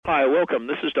Hi, welcome.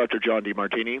 This is Dr. John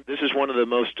DeMartini. This is one of the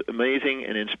most amazing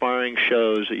and inspiring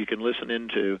shows that you can listen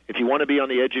into. If you want to be on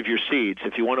the edge of your seats,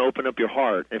 if you want to open up your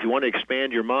heart, if you want to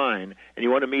expand your mind, and you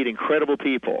want to meet incredible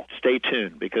people, stay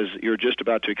tuned because you're just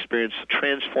about to experience a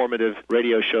transformative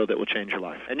radio show that will change your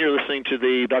life. And you're listening to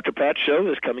the Dr. Pat Show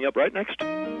that's coming up right next.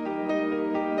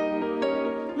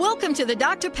 Welcome to the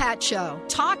Dr. Pat Show.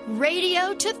 Talk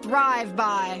radio to thrive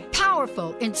by.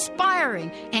 Powerful,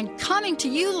 inspiring, and coming to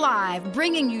you live,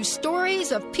 bringing you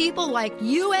stories of people like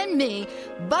you and me,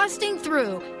 busting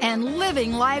through and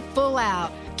living life full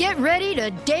out. Get ready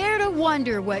to dare to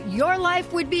wonder what your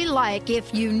life would be like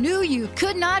if you knew you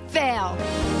could not fail.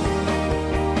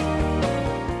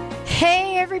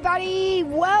 Hey, everybody.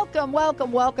 Welcome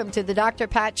to the Dr.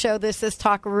 Pat Show. This is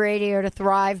Talk Radio to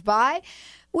Thrive By.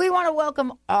 We want to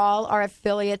welcome all our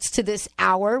affiliates to this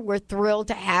hour. We're thrilled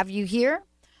to have you here.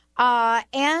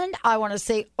 And I want to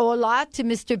say hola to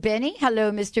Mr. Benny.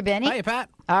 Hello, Mr. Benny. Hi, Pat.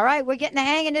 All right, we're getting the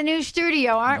hang of the new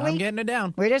studio, aren't we? I'm getting it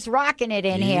down. We're just rocking it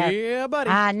in here. Yeah, buddy.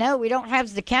 I know we don't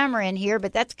have the camera in here,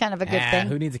 but that's kind of a good thing.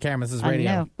 Who needs a camera? This is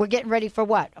radio. I know. We're getting ready for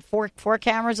what? Four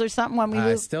cameras or something when we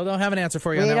move? I still don't have an answer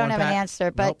for you on that one, We don't have Pat. an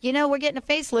answer, but you know, we're getting a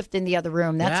facelift in the other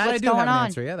room. That's what's going on. An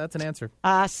answer. Yeah, that's an answer.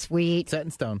 Sweet. Set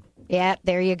in stone. Yeah,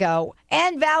 there you go.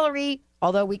 And Valerie,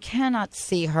 although we cannot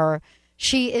see her,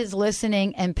 she is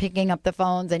listening and picking up the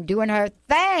phones and doing her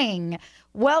thing.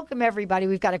 Welcome, everybody.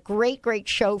 We've got a great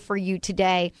show for you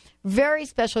today. Very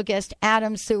special guest,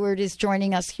 Adam Seward, is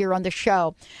joining us here on the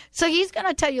show. So he's going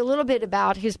to tell you a little bit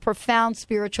about his profound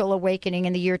spiritual awakening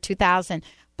in the year 2000.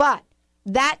 But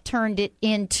that turned it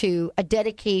into a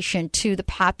dedication to the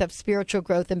path of spiritual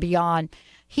growth and beyond.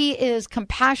 He is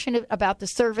compassionate about the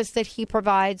service that he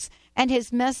provides, and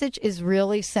his message is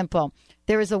really simple.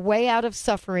 There is a way out of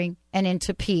suffering and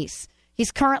into peace.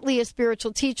 He's currently a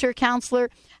spiritual teacher, counselor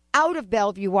out of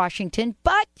Bellevue, Washington,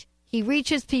 but he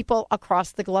reaches people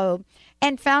across the globe,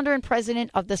 and founder and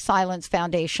president of the Silence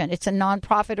Foundation. It's a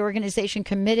nonprofit organization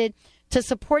committed to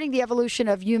supporting the evolution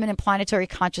of human and planetary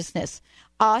consciousness.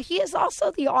 He is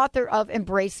also the author of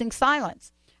Embracing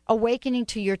Silence, Awakening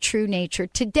to Your True Nature.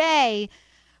 Today,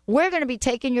 we're going to be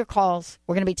taking your calls.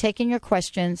 We're going to be taking your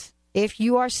questions. If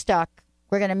you are stuck,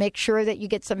 we're going to make sure that you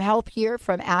get some help here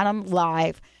from Adam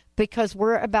live, because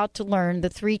we're about to learn the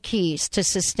 3 keys to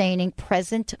sustaining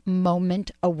present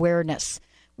moment awareness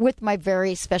with my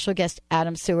very special guest,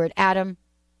 Adam Seward. Adam,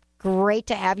 great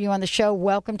to have you on the show.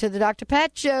 Welcome to the Dr.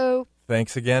 Pat Show.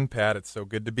 Thanks again, Pat. It's so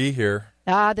good to be here.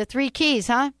 The 3 keys,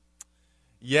 huh?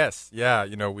 Yes. Yeah.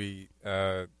 You know, we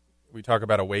talk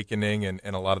about awakening, and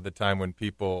a lot of the time when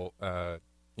people,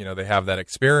 they have that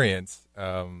experience,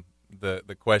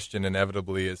 the question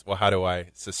inevitably is, well, how do I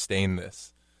sustain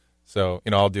this? So,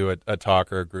 I'll do a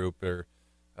talk or a group or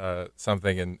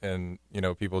something, and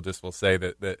people just will say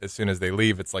that as soon as they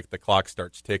leave, it's like the clock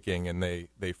starts ticking and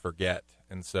they forget.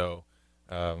 And so,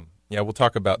 we'll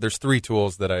talk about. There's 3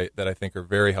 tools that I think are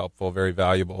very helpful, very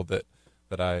valuable that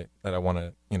I want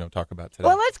to talk about today.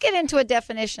 Well, let's get into a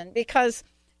definition, because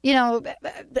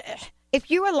if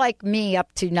you were like me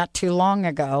up to not too long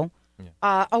ago,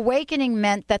 awakening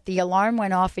meant that the alarm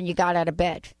went off and you got out of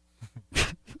bed.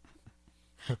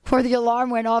 Or the alarm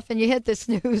went off and you hit the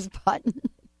snooze button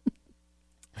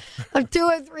 2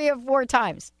 or 3 or 4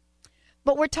 times.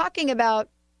 But we're talking about,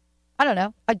 I don't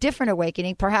know, a different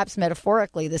awakening, perhaps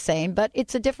metaphorically the same, but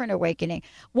it's a different awakening.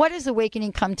 What does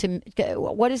awakening come to mean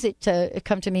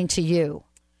to you?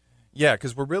 Yeah,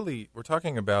 because we're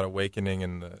talking about awakening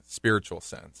in the spiritual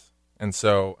sense. And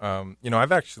so,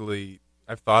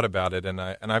 I've thought about it, and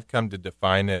I've come to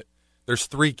define it. There's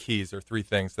 3 keys or 3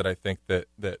 things that I think that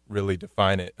really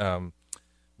define it.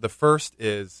 The first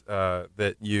is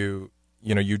that you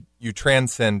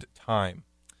transcend time.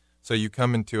 So you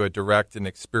come into a direct and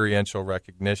experiential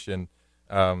recognition,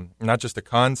 not just a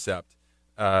concept,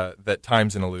 that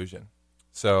time's an illusion.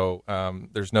 So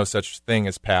there's no such thing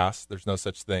as past. There's no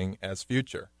such thing as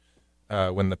future.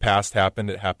 When the past happened,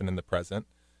 it happened in the present.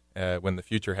 When the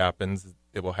future happens,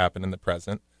 it will happen in the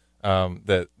present.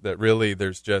 That really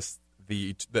there's just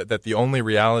that the only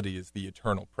reality is the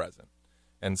eternal present.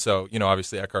 And so,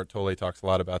 obviously Eckhart Tolle talks a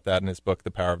lot about that in his book,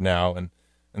 The Power of Now. And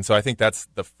so I think that's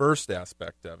the first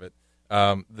aspect of it.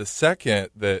 The second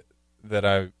that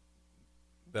I'm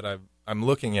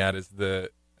looking at is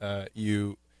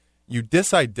you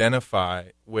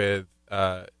disidentify with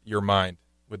your mind,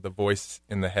 with the voice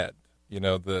in the head.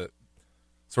 The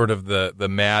sort of the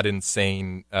mad,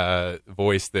 insane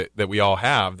voice that we all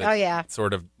have. That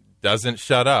sort of doesn't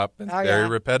shut up. It's very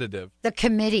repetitive. The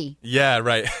committee. Yeah,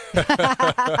 right.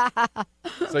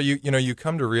 So you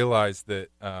come to realize that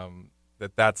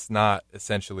that's not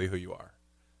essentially who you are.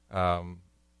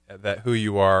 that who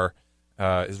you are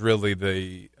is really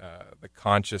the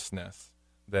consciousness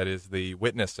that is the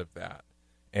witness of that.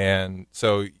 And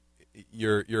so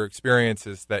your experience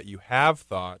is that you have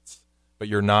thoughts, but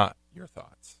you're not your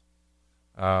thoughts.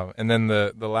 And then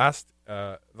the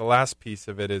last piece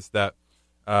of it is that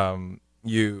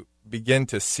you begin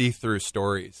to see through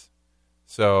stories.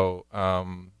 So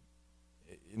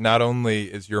not only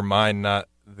is your mind not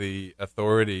the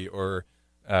authority or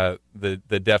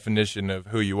the definition of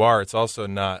who you are, it's also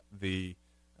not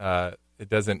it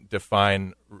doesn't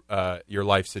define your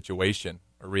life situation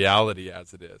or reality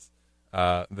as it is.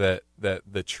 That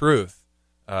the truth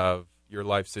of your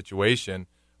life situation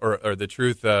or the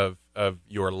truth of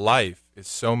your life is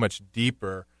so much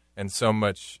deeper and so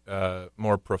much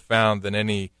more profound than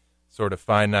any sort of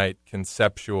finite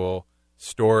conceptual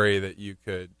story that you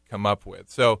could come up with.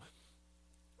 So,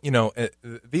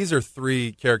 these are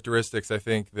three characteristics I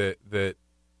think that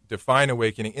define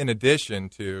awakening, in addition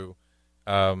to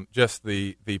just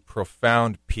the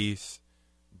profound peace,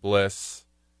 bliss,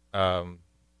 the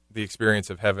experience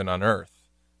of heaven on earth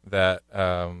that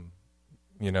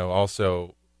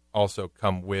also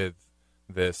come with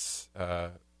this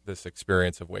this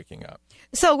experience of waking up.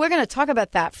 So we're going to talk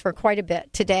about that for quite a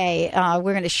bit today.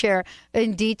 We're going to share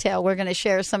in detail. We're going to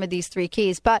share some of these three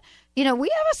keys. But, we have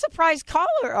a surprise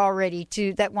caller already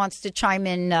that wants to chime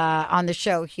in on the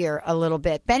show here a little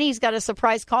bit. Benny's got a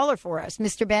surprise caller for us.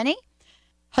 Mr. Benny?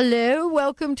 Hello.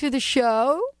 Welcome to the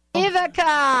show.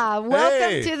 Ivica,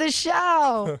 welcome to the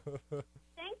show.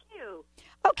 Thank you.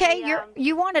 Okay,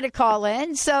 you wanted to call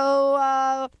in.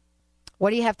 So what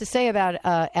do you have to say about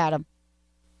Adam?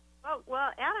 Well,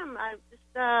 Adam,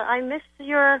 I missed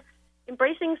your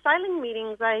Embracing Silence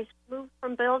meetings. I moved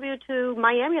from Bellevue to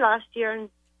Miami last year and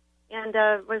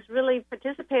was really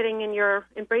participating in your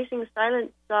Embracing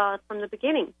Silence from the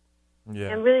beginning.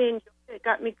 Yeah. And really enjoyed it. It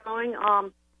got me going,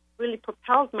 really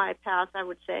propelled my path, I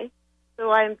would say.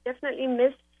 So I definitely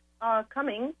miss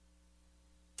coming.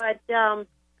 But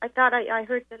I thought I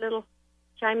heard the little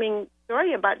chiming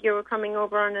story about you were coming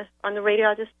over on the radio.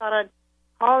 I just thought I'd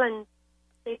call and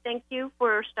say thank you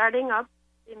for starting up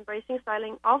Embracing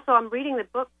Silence. Also, I'm reading the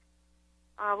book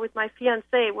with my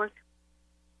fiancé. We're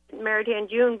married here in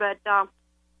June, but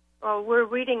we're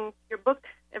reading your book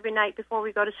every night before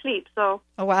we go to sleep. So,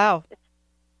 oh wow, it's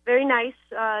very nice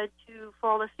to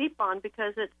fall asleep on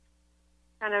because it's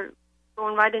kind of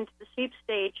going right into the sleep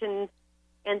stage and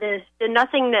the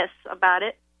nothingness about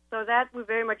it. So that we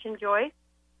very much enjoy,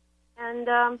 and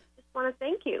just want to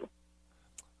thank you.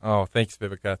 Oh, thanks,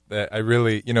 Vivica. I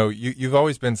really, you've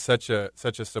always been such a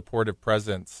supportive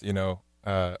presence,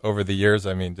 over the years.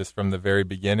 I mean, just from the very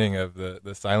beginning of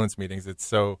the silence meetings, it's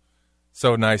so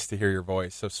nice to hear your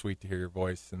voice, so sweet to hear your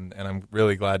voice, and I'm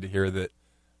really glad to hear that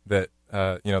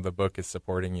the book is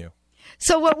supporting you.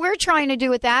 So what we're trying to do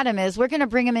with Adam is we're going to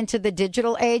bring him into the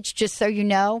digital age, just so you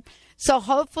know. So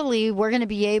hopefully we're going to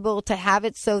be able to have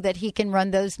it so that he can run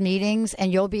those meetings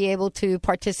and you'll be able to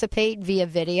participate via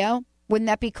video. Wouldn't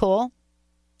that be cool?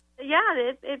 Yeah,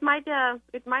 it might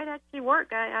actually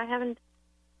work. I haven't.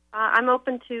 I'm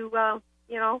open to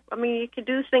you could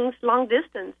do things long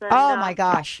distance. And, oh my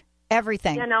gosh,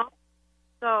 everything.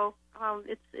 So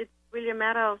it's really a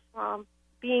matter of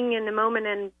being in the moment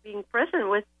and being present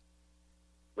with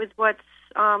what's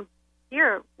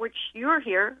here, which you're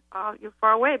here. You're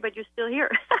far away, but you're still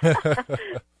here.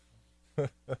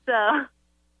 So.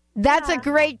 That's a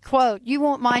great quote. You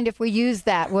won't mind if we use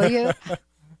that, will you?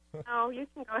 No, you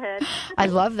can go ahead. I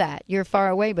love that. You're far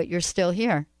away, but you're still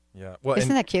here. Yeah. Well,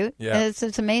 isn't that cute? Yeah.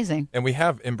 It's amazing. And we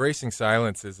have Embracing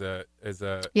Silence is a.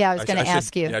 Yeah, I was going to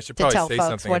ask you I should probably tell say folks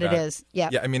something what about it is. Yeah.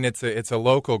 Yeah. I mean, it's a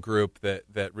local group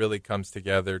that really comes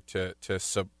together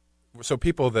so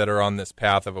people that are on this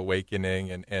path of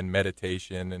awakening and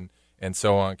meditation and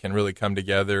so on can really come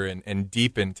together and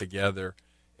deepen together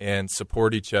and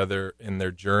support each other in their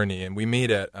journey. And we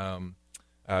meet at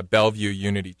Bellevue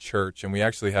Unity Church, and we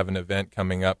actually have an event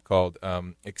coming up called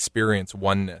Experience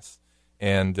Oneness,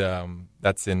 and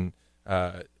that's in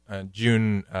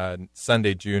June,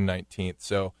 Sunday, June 19th.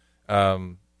 So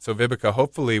Vivica,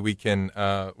 hopefully we can.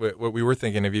 We were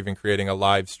thinking of even creating a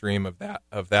live stream of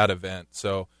that event.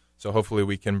 So hopefully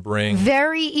we can bring.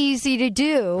 Very easy to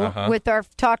do with our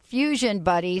Talk Fusion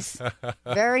buddies.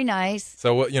 Very nice.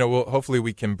 So we'll hopefully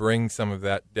we can bring some of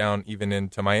that down even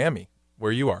into Miami,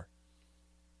 where you are.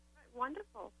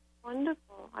 Wonderful.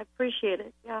 I appreciate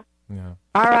it. Yeah. Yeah.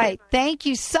 All right. Thank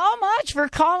you so much for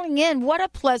calling in. What a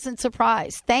pleasant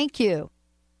surprise. Thank you.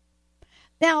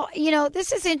 Now,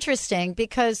 this is interesting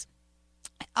because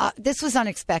this was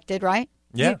unexpected, right?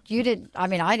 Yeah. You didn't. I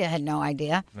mean, I had no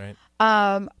idea. Right.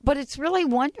 But it's really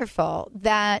wonderful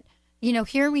that,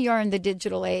 here we are in the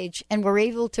digital age, and we're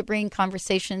able to bring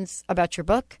conversations about your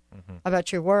book,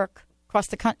 about your work across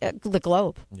the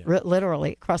globe,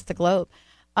 literally across the globe.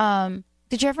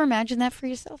 Did you ever imagine that for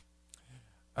yourself?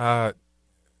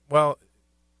 Well,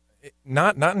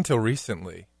 not until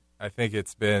recently. I think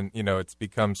it's been, it's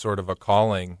become sort of a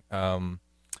calling.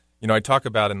 I talk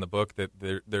about in the book that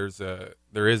there is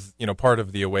part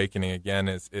of the awakening again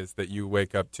is that you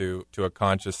wake up to a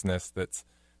consciousness that's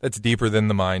deeper than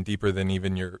the mind, deeper than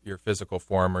even your physical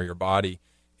form or your body.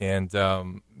 And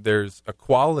there's a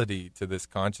quality to this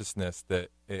consciousness that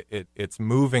it's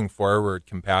moving forward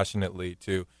compassionately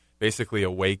to basically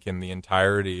awaken the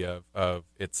entirety of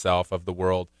itself, of the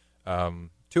world,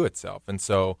 to itself. And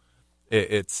so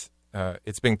it's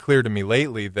been clear to me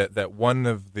lately that one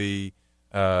of the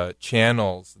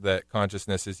channels that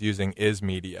consciousness is using is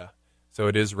media. So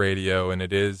it is radio, and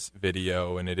it is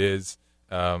video, and it is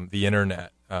the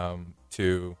internet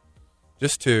to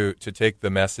take the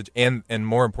message and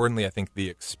more importantly, I think the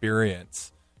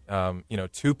experience,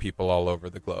 to people all over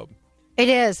the globe. It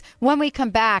is. When we come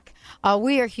back,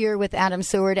 we are here with Adam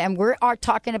Seward, and we are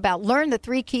talking about learn the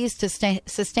 3 keys to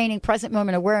sustaining present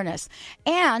moment awareness.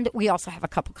 And we also have a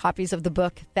couple copies of the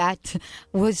book that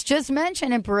was just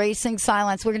mentioned, Embracing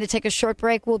Silence. We're going to take a short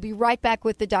break. We'll be right back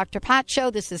with the Dr. Pat Show.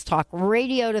 This is Talk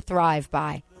Radio to Thrive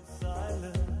By.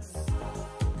 Silence,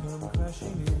 come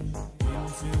crashing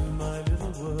into my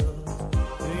little world,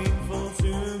 painful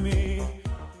to me.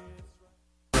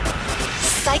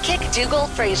 Psychic Dougal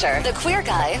Fraser, the queer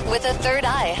guy with a third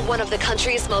eye, one of the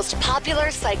country's most popular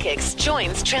psychics,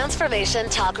 joins Transformation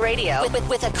Talk Radio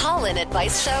with a call-in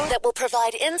advice show that will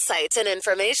provide insights and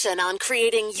information on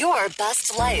creating your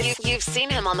best life. You've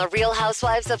seen him on The Real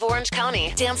Housewives of Orange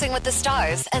County, Dancing with the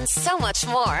Stars, and so much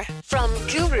more. From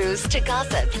gurus to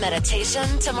gossip,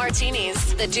 meditation to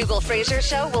martinis, the Dougal Fraser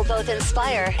Show will both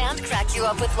inspire and crack you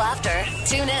up with laughter.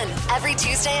 Tune in every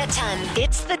Tuesday at 10.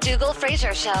 It's the Dougal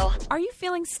Fraser Show. Are you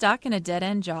feeling stuck in a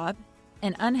dead-end job,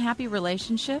 an unhappy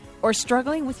relationship, or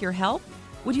struggling with your health?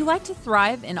 Would you like to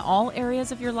thrive in all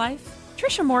areas of your life?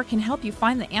 Tricia Moore can help you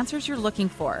find the answers you're looking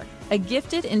for. A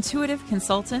gifted, intuitive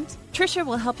consultant, Tricia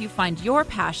will help you find your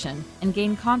passion and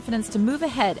gain confidence to move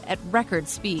ahead at record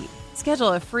speed.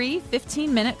 Schedule a free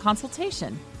 15-minute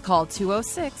consultation. Call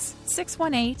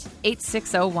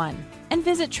 206-618-8601 and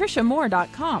visit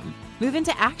TriciaMoore.com. Move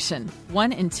into action,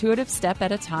 one intuitive step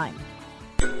at a time.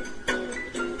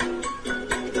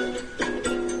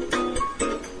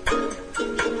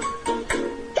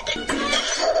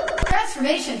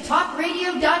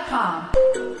 TransformationTalkRadio.com.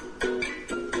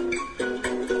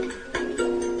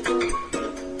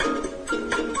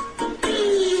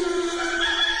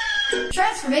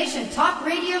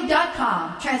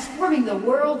 TransformationTalkRadio.com. Transforming the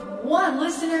world one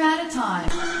listener at a time.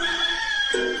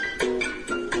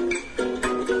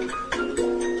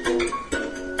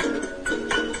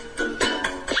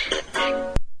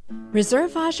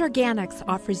 Reservage Organics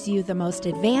offers you the most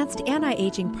advanced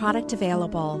anti-aging product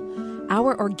available.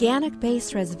 Our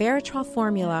organic-based resveratrol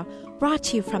formula, brought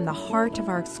to you from the heart of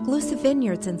our exclusive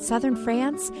vineyards in southern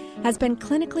France, has been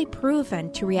clinically proven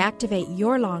to reactivate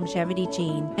your longevity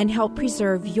gene and help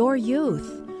preserve your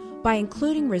youth. By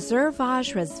including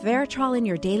Reservage resveratrol in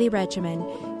your daily regimen,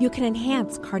 you can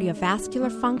enhance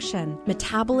cardiovascular function,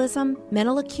 metabolism,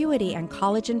 mental acuity, and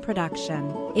collagen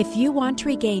production. If you want to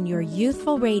regain your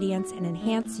youthful radiance and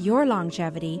enhance your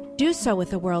longevity, do so with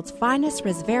the world's finest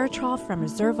resveratrol from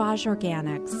Reservage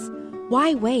Organics.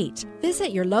 Why wait?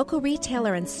 Visit your local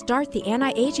retailer and start the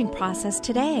anti-aging process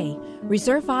today.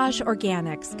 Reservage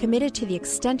Organics, committed to the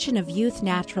extension of youth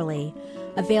naturally.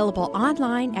 Available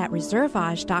online at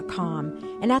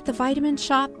reservage.com and at the Vitamin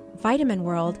Shop, Vitamin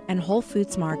World, and Whole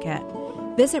Foods Market.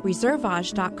 Visit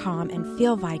reservage.com and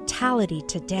feel vitality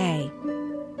today.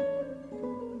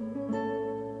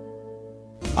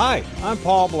 Hi, I'm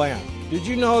Paul Bland. Did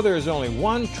you know there is only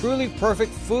one truly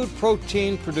perfect food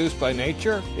protein produced by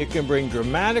nature? It can bring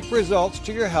dramatic results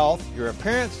to your health, your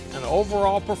appearance, and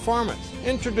overall performance.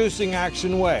 Introducing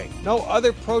Action Whey. No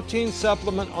other protein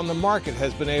supplement on the market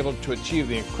has been able to achieve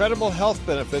the incredible health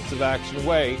benefits of Action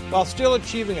Whey while still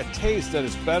achieving a taste that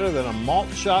is better than a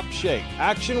malt shop shake.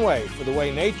 Action Whey, for the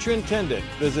way nature intended.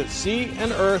 Visit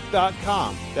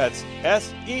seaandearth.com. That's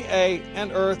SEA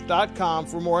and earth.com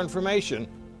for more information.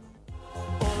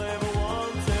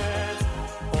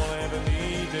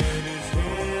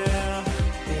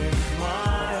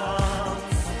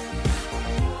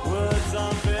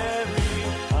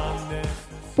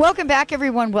 Welcome back,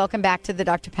 everyone. Welcome back to the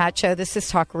Dr. Pat Show. This is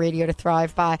Talk Radio to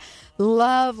Thrive By.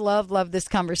 Love, love, love this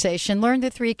conversation. Learn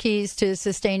the 3 keys to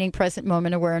sustaining present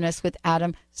moment awareness with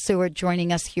Adam Seward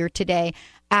joining us here today.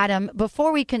 Adam,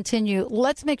 before we continue,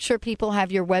 let's make sure people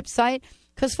have your website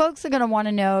because folks are going to want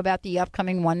to know about the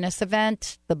upcoming Oneness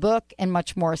event, the book, and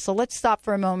much more. So let's stop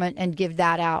for a moment and give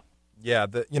that out. Yeah,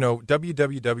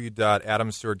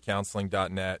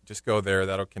 www.adamsewardcounseling.net. Just go there.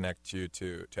 That'll connect you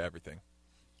to everything.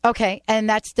 Okay, and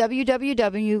that's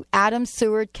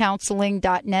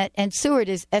www.adamsewardcounseling.net, and Seward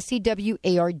is Seward.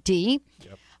 Yep.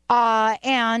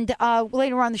 And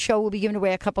later on in the show, we'll be giving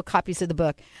away a couple copies of the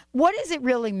book. What does it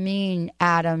really mean,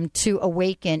 Adam, to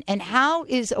awaken, and how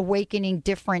is awakening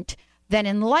different than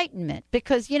enlightenment?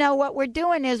 Because, you know, what we're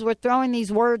doing is we're throwing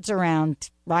these words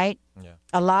around, right? Yeah.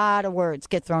 A lot of words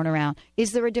get thrown around.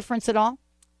 Is there a difference at all?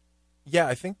 Yeah,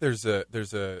 I think there's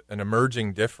an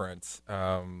emerging difference.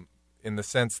 In the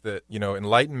sense that, you know,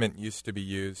 enlightenment used to be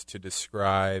used to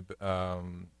describe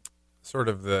sort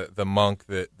of the monk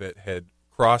that had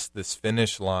crossed this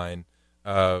finish line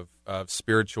of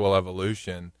spiritual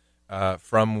evolution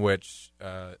from which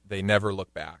they never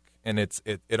look back. And it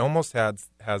almost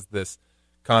has this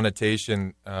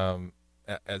connotation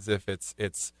as if it's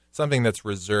something that's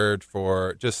reserved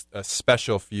for just a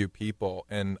special few people.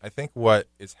 And I think what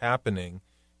is happening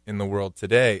in the world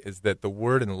today is that the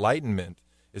word enlightenment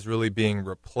is really being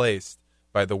replaced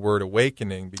by the word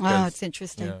awakening. Because, it's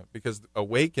interesting. You know, because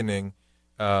awakening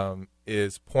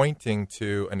is pointing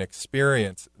to an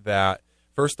experience that,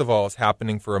 first of all, is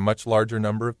happening for a much larger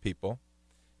number of people.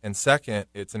 And second,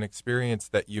 it's an experience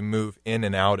that you move in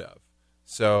and out of.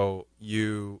 So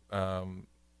you,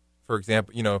 for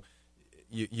example, you know,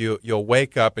 you'll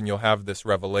wake up and you'll have this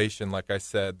revelation, like I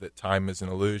said, that time is an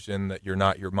illusion, that you're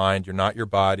not your mind, you're not your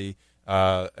body,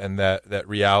 and that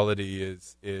reality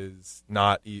is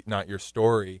not your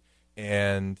story,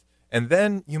 and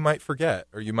then you might forget,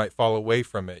 or you might fall away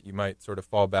from it. You might sort of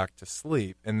fall back to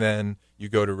sleep, and then you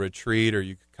go to retreat, or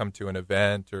you come to an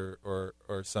event, or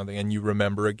something, and you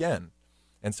remember again,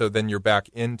 and so then you're back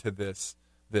into this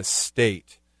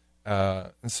state.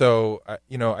 And so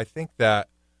you know, I think that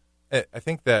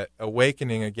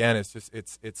awakening again is just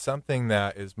it's something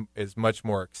that is much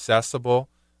more accessible.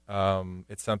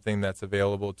 It's something that's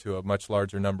available to a much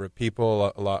larger number of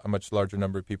people. A much larger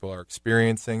number of people are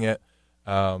experiencing it,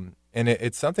 and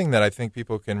it's something that I think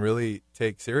people can really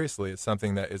take seriously. It's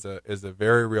something that is a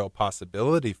very real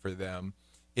possibility for them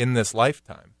in this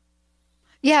lifetime.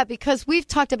 Yeah, because we've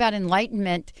talked about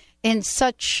enlightenment in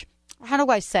such, how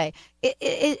do I say?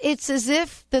 It's as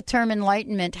if the term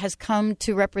enlightenment has come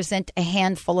to represent a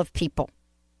handful of people,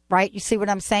 right? You see what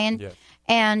I'm saying? Yes.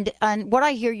 And what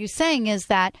I hear you saying is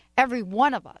that every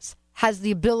one of us has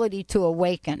the ability to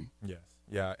awaken. Yes.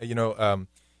 Yeah. You know,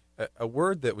 a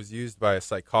word that was used by a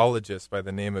psychologist by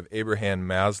the name of Abraham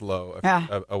Maslow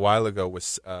a while ago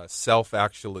was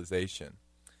self-actualization.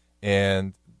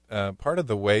 And part of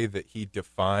the way that he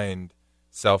defined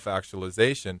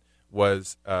self-actualization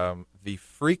was the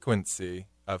frequency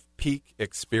of peak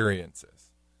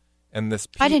experiences. And this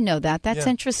peak, I didn't know that. That's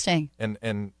interesting.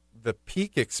 And the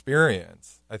peak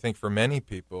experience, I think, for many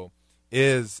people,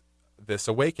 is this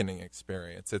awakening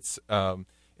experience. It's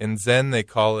in Zen they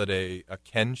call it a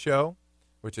kensho,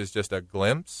 which is just a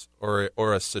glimpse, or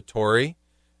a satori.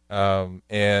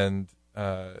 And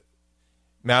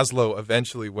Maslow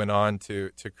eventually went on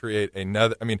to create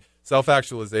another. I mean,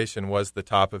 self-actualization was the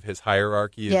top of his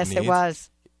hierarchy of needs. Yes, it was.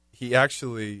 He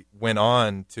actually went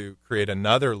on to create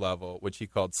another level, which he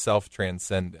called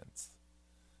self-transcendence.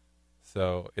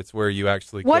 So it's where you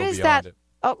actually go beyond it.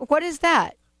 What is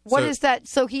that? What is that?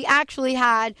 So he actually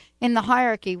had in the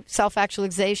hierarchy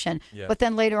self-actualization, but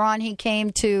then later on he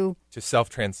came to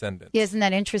self-transcendence. Yeah, isn't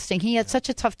that interesting? He had such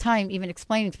a tough time even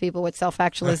explaining to people what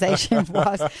self-actualization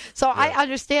was. So I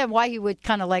understand why he would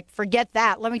kind of like forget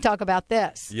that. Let me talk about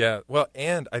this. Yeah, well,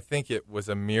 and I think it was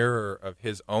a mirror of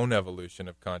his own evolution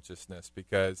of consciousness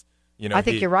because, you know, I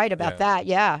think you're right about that,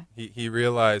 yeah. He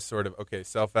realized sort of, okay,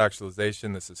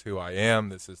 self-actualization, this is who I am,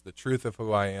 this is the truth of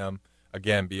who I am.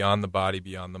 Again, beyond the body,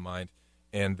 beyond the mind,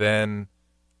 and then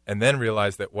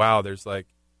realize that, wow, there's like,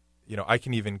 you know, I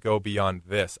can even go beyond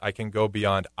this. I can go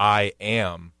beyond I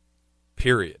am,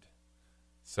 period.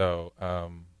 So,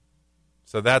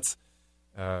 so that's,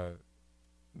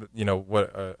 you know,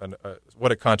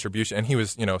 what a contribution, and he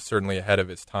was, you know, certainly ahead of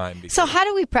his time. So how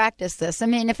do we practice this? I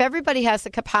mean, if everybody has the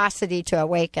capacity to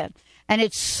awaken, and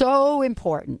it's so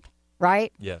important,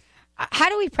 right? Yes. how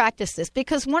do we practice this?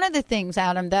 Because one of the things,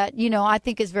 Adam, that, I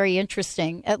think is very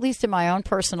interesting, at least in my own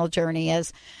personal journey,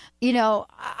 is,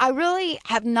 I really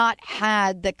have not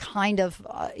had the kind of,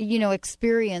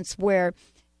 experience where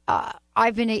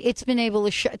things have been able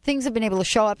to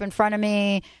show up in front of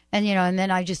me, and, and then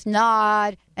I just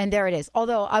nod, and there it is.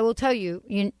 Although I will tell you,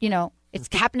 it's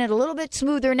happening a little bit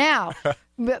smoother now.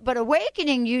 But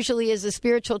awakening usually is a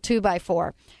spiritual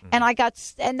 2x4. And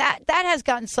that has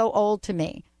gotten so old to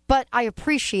me. But I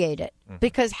appreciate it,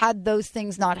 because had those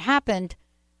things not happened,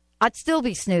 I'd still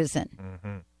be snoozing.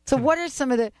 Mm-hmm. So what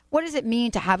does it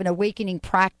mean to have an awakening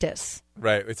practice?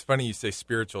 Right. It's funny you say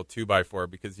spiritual 2x4,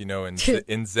 because,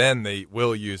 in Zen, they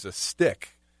will use a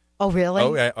stick. Oh, really?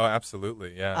 Oh, yeah. Oh,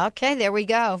 absolutely. Yeah. Okay, there we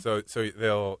go. So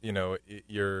they'll,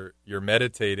 you're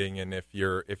meditating, and if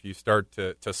you start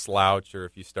to slouch, or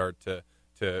if you start to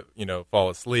fall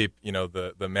asleep,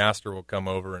 the master will come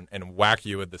over and whack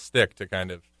you with the stick to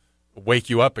kind of wake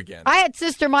you up again. I had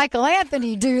Sister Michael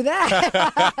Anthony do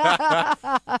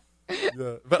that.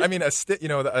 But I mean, a stick,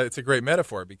 it's a great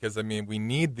metaphor, because we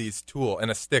need these tools, and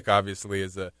a stick obviously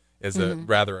is a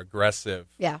rather aggressive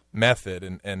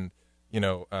method, and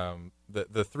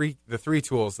the three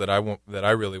tools that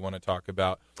I really want to talk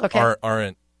about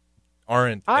aren't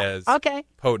as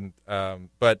potent.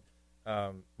 But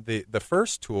the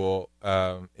first tool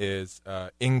is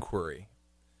inquiry,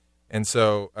 and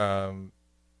so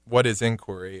what is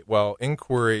inquiry? Well,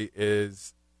 inquiry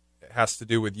has to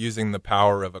do with using the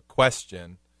power of a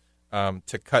question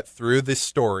to cut through the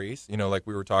stories, like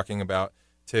we were talking about,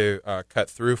 to cut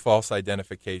through false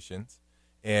identifications,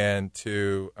 and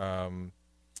to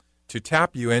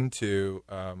tap you into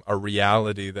a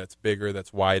reality that's bigger,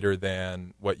 that's wider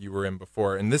than what you were in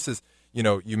before. And this is,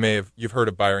 you've heard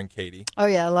of Byron Katie. Oh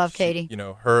yeah, I love Katie.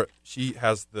 She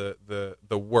has the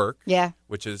work,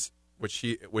 which is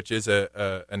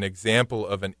an example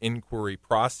of an inquiry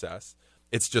process.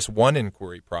 It's just one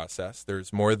inquiry process.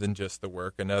 There's more than just the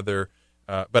work. Another,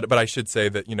 but I should say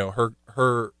that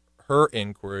her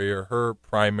inquiry, or her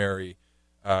primary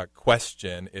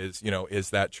question is, is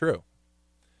that true?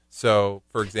 So,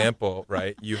 for example,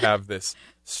 right, you have this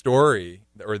story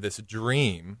or this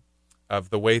dream of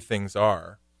the way things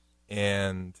are,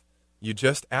 and you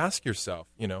just ask yourself,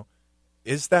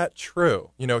 is that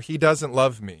true? He doesn't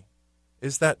love me.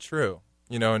 Is that true?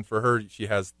 And for her, she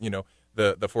has,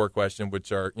 the four questions,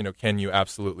 which are, can you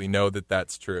absolutely know that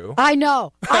that's true? I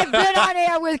know. I've been on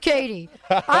air with Katie.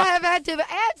 I have had to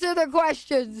answer the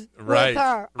questions with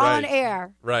her on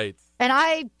air. Right. And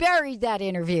I buried that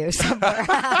interview somewhere.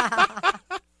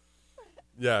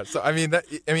 Yeah. So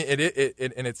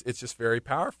it's just very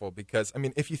powerful, because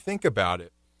if you think about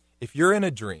it, if you're in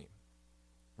a dream,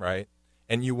 right,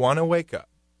 and you want to wake up,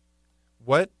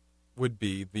 what would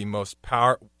be the most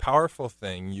powerful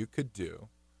thing you could do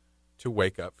to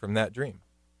wake up from that dream?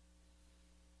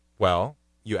 Well,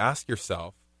 you ask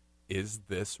yourself, is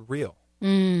this real?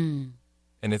 And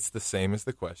it's the same as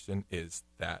the question, is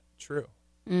that true?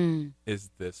 Is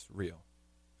this real?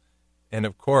 And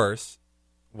of course,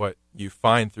 what you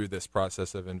find through this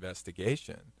process of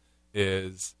investigation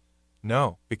is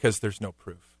no, because there's no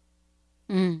proof.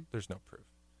 There's no proof.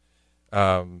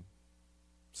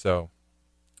 So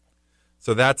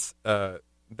that's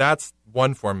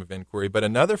one form of inquiry. But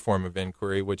another form of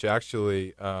inquiry, which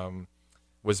actually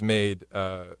was made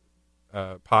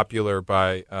popular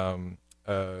by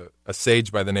a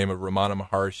sage by the name of Ramana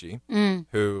Maharshi,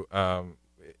 who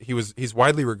he's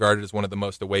widely regarded as one of the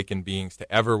most awakened beings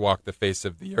to ever walk the face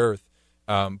of the earth.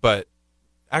 But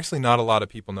actually, not a lot of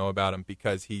people know about him,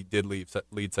 because he did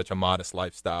lead such a modest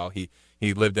lifestyle. He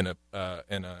lived on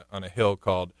a hill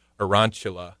called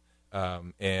Arunachala,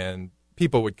 and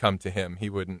people would come to him. He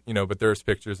wouldn't, but there's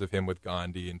pictures of him with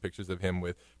Gandhi and pictures of him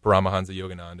with Paramahansa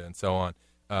Yogananda and so on.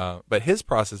 But his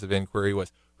process of inquiry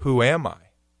was, who am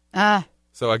I?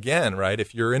 So again, right,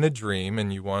 if you're in a dream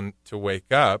and you want to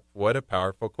wake up, what a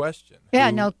powerful question. Yeah,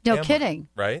 Who no kidding.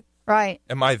 I? Right? Right.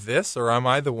 Am I this, or am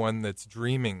I the one that's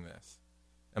dreaming this?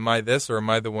 Am I this, or am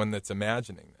I the one that's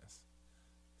imagining this?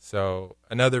 So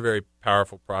another very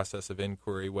powerful process of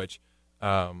inquiry, which,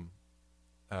 one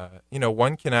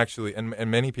can actually,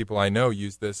 and many people I know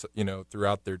use this,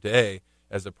 throughout their day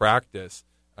as a practice.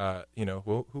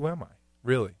 Who am I?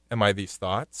 Really? Am I these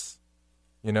thoughts?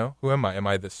 Who am I? Am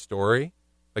I this story?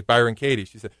 Like Byron Katie,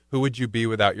 she said, who would you be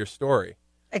without your story?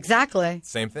 Exactly.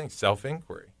 Same thing,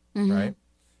 self-inquiry, right?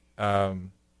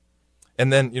 And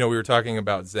then, we were talking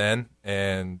about Zen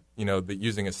and,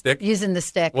 using a stick. Using the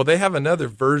stick. Well, they have another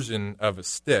version of a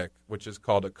stick, which is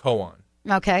called a koan.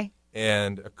 Okay.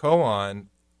 And a koan,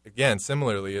 again,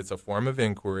 similarly, it's a form of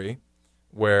inquiry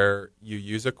where you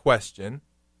use a question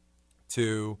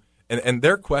to, and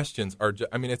their questions are,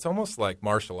 it's almost like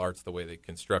martial arts the way they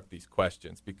construct these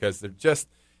questions, because they're just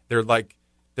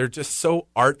so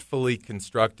artfully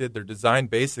constructed. They're designed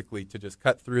basically to just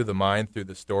cut through the mind, through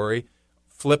the story,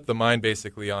 flip the mind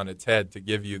basically on its head to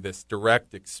give you this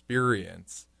direct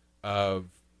experience of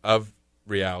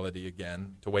reality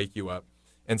again, to wake you up.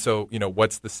 And so,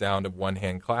 what's the sound of one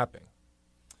hand clapping?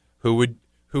 Who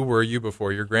were you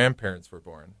before your grandparents were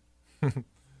born?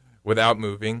 Without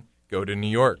moving, go to New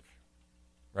York,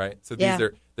 right? So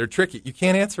they're tricky. You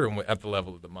can't answer them at the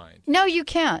level of the mind. No, you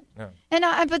can't. No.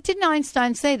 But didn't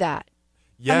Einstein say that?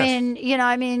 Yes.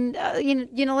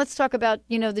 Let's talk about,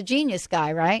 the genius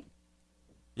guy, right?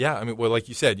 Yeah, like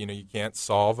you said, you can't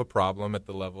solve a problem at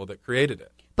the level that created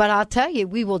it. But I'll tell you,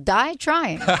 we will die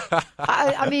trying.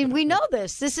 We know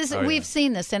this. We've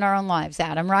seen this in our own lives,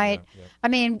 Adam, right?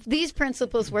 Yeah. These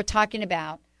principles we're talking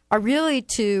about are really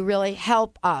to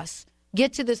help us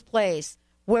get to this place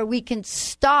where we can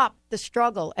stop the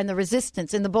struggle and the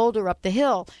resistance and the boulder up the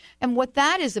hill. And what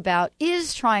that is about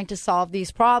is trying to solve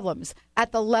these problems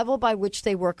at the level by which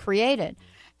they were created.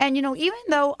 And, even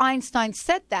though Einstein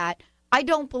said that, I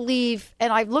don't believe,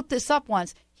 and I've looked this up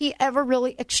once, he ever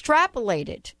really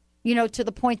extrapolated, to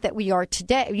the point that we are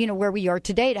today, where we are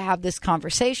today to have this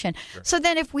conversation. Sure. So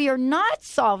then if we are not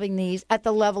solving these at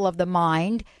the level of the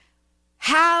mind,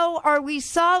 how are we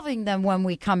solving them when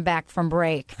we come back from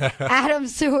break? Adam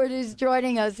Seward is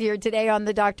joining us here today on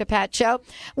the Dr. Pat Show.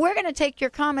 We're going to take your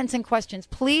comments and questions.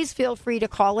 Please feel free to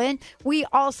call in. We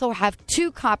also have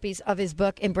 2 copies of his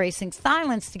book, Embracing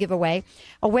Silence, to give away.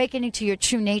 Awakening to Your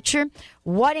True Nature.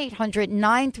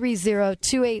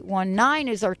 1-800-930-2819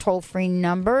 is our toll-free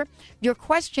number. Your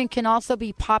question can also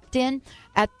be popped in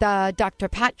at the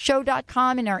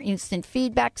drpatshow.com in our instant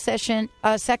feedback section.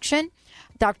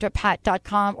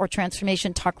 drpat.com or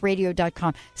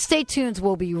transformationtalkradio.com. Stay tuned.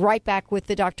 We'll be right back with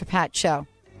the Dr. Pat Show.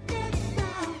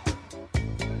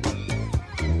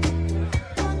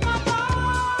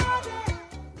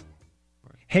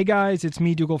 Hey guys, it's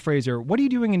me, Dougal Fraser. What are you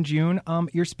doing in June?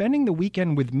 You're spending the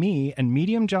weekend with me and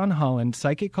medium John Holland,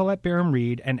 psychic Colette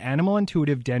Barham-Reed, and animal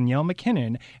intuitive Danielle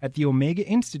McKinnon at the Omega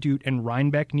Institute in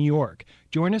Rhinebeck, New York.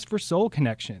 Join us for Soul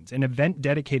Connections, an event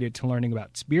dedicated to learning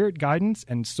about spirit guidance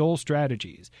and soul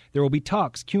strategies. There will be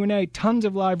talks, Q&A, tons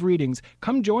of live readings.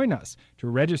 Come join us. To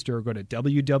register, go to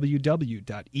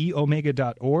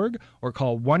www.eomega.org or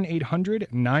call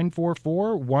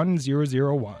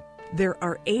 1-800-944-1001. There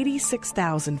are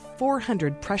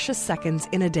 86,400 precious seconds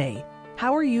in a day.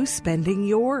 How are you spending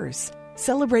yours?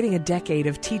 Celebrating a decade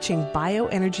of teaching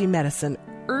bioenergy medicine,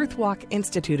 Earthwalk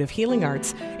Institute of Healing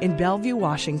Arts in Bellevue,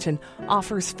 Washington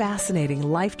offers fascinating,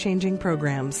 life-changing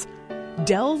programs.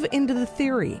 Delve into the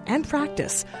theory and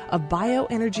practice of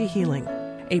bioenergy healing,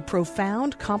 a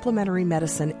profound complementary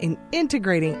medicine in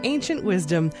integrating ancient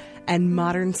wisdom and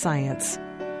modern science.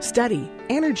 Study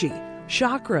energy,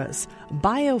 chakras,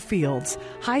 biofields,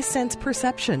 high sense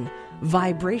perception,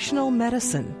 vibrational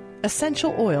medicine,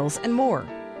 essential oils, and more.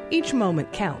 Each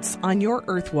moment counts on your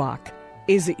Earthwalk.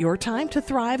 Is it your time to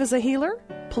thrive as a healer?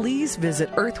 Please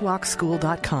visit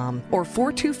earthwalkschool.com or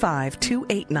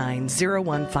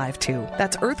 425-289-0152.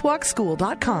 That's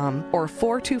earthwalkschool.com or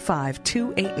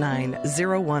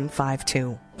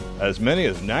 425-289-0152. As many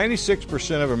as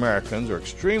 96% of Americans are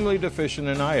extremely deficient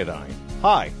in iodine.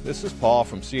 Hi, this is Paul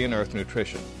from Sea and Earth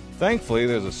Nutrition. Thankfully,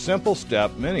 there's a simple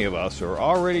step many of us are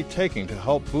already taking to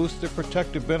help boost the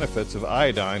protective benefits of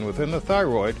iodine within the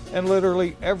thyroid and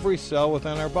literally every cell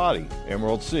within our body,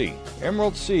 Emerald Sea.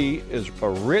 Emerald Sea is a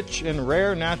rich and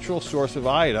rare natural source of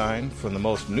iodine from the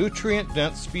most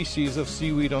nutrient-dense species of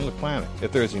seaweed on the planet.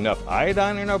 If there's enough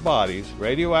iodine in our bodies,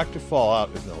 radioactive fallout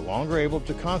is no longer able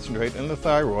to concentrate in the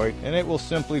thyroid and it will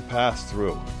simply pass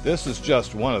through. This is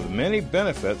just one of the many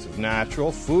benefits of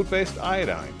natural food-based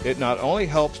iodine. It not only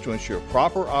helps to ensure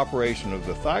proper operation of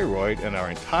the thyroid and our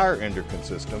entire endocrine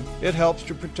system, it helps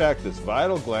to protect this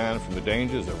vital gland from the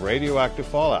dangers of radioactive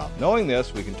fallout. Knowing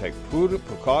this, we can take prudent,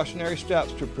 precautionary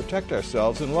steps to protect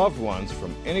ourselves and loved ones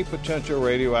from any potential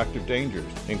radioactive dangers,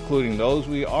 including those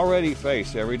we already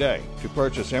face every day. To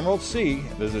purchase Emerald Sea,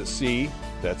 visit Sea,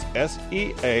 that's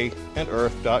S-E-A, and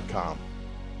earth.com.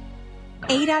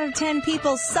 8 out of 10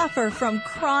 people suffer from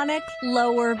chronic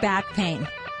lower back pain.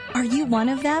 Are you one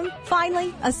of them?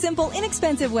 Finally, a simple,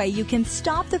 inexpensive way you can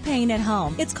stop the pain at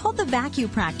home. It's called the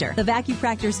Vacupractor. The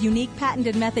Vacupractor's unique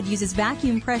patented method uses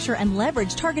vacuum pressure and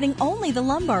leverage targeting only the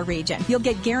lumbar region. You'll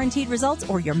get guaranteed results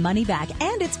or your money back,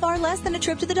 and it's far less than a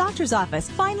trip to the doctor's office.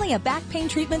 Finally, a back pain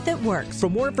treatment that works. For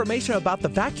more information about the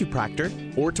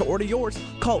Vacupractor or to order yours,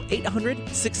 call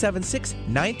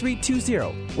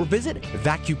 800-676-9320 or visit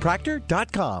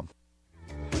vacupractor.com.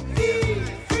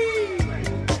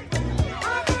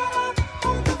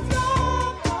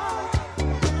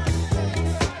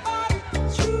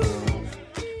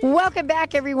 Welcome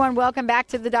back, everyone. Welcome back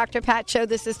to the Dr. Pat Show.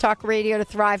 This is Talk Radio to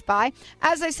Thrive By.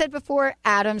 As I said before,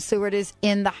 Adam Seward is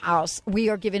in the house. We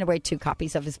are giving away 2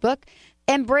 copies of his book,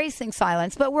 Embracing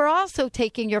Silence, but we're also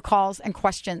taking your calls and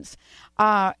questions.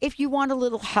 If you want a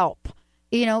little help,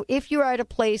 if you're at a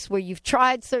place where you've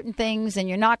tried certain things and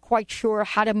you're not quite sure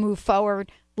how to move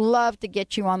forward, love to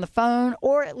get you on the phone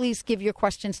or at least give your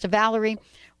questions to Valerie.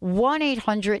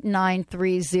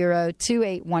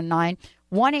 1-800-930-2819.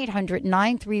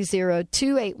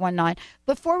 1-800-930-2819.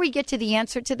 Before we get to the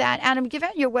answer to that, Adam, give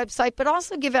out your website, but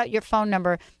also give out your phone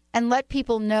number and let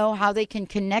people know how they can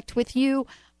connect with you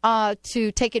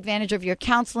to take advantage of your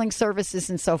counseling services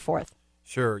and so forth.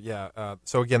 Sure, yeah.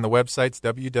 So again, the website's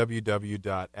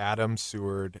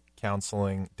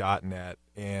www.adamsewardcounseling.net,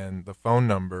 and the phone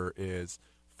number is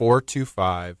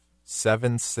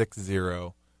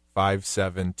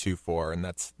 425-760-5724, and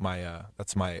that's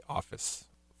my office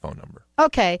phone number.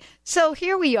 Okay, so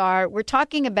here we are. We're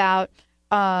talking about,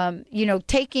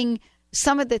 taking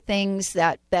some of the things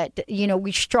that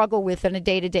we struggle with in a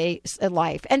day-to-day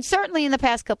life. And certainly in the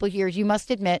past couple of years, you must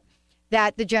admit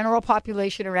that the general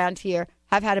population around here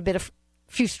have had a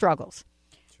few struggles.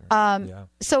 Sure. Yeah.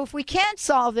 So if we can't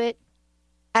solve it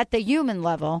at the human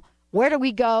level, where do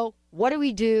we go? What do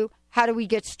we do? How do we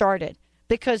get started?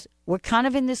 Because we're kind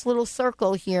of in this little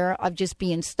circle here of just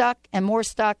being stuck and more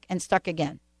stuck and stuck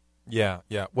again. Yeah.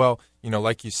 Well,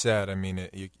 like you said, I mean,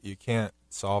 you can't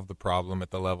solve the problem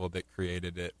at the level that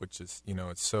created it, which is,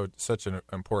 it's such an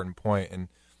important point. And,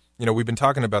 we've been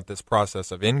talking about this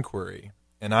process of inquiry,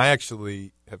 and I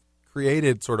actually have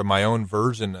created sort of my own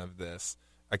version of this.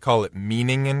 I call it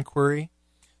meaning inquiry.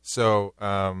 So,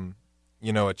 a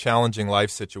challenging life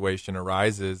situation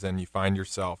arises and you find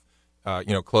yourself,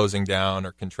 closing down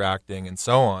or contracting and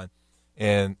so on.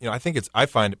 And, I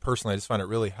find it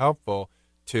really helpful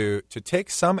to take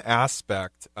some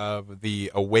aspect of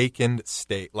the awakened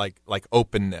state, like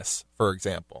openness, for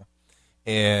example,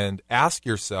 and ask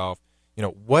yourself,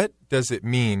 what does it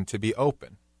mean to be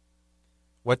open?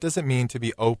 What does it mean to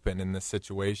be open in this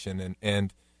situation?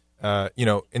 And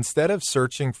instead of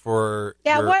searching for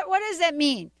what does that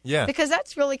mean? Yeah, because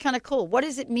that's really kind of cool. What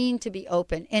does it mean to be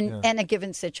open in a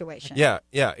given situation? Yeah,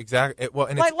 exactly. Well,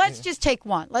 and let's just take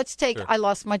one. Let's take I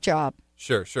lost my job.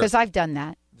 Sure. Because I've done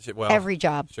that. Well, every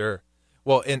job. Sure.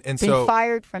 Well, and been so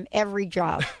fired from every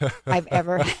job I've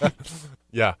ever had.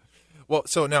 Yeah. Well,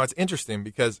 so now it's interesting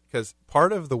because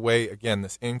part of the way, again,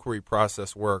 this inquiry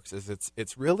process works is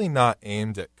it's really not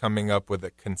aimed at coming up with a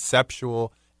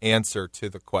conceptual answer to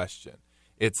the question.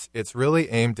 It's really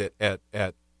aimed at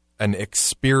an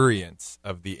experience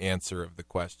of the answer of the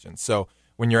question. So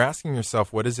when you're asking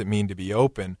yourself, what does it mean to be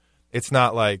open? It's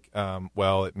not like,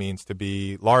 it means to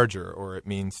be larger, or it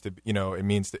means to,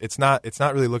 it's not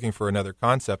really looking for another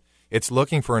concept. It's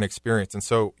looking for an experience. And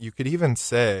so you could even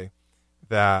say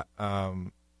that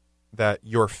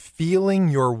you're feeling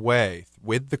your way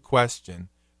with the question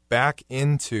back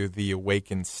into the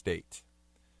awakened state.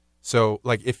 So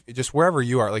like if just wherever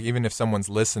you are, like even if someone's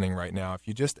listening right now, if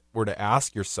you just were to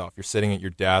ask yourself, you're sitting at your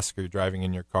desk or you're driving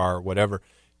in your car or whatever,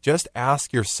 just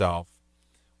ask yourself,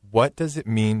 what does it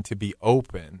mean to be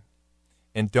open?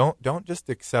 And don't just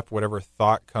accept whatever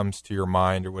thought comes to your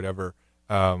mind or whatever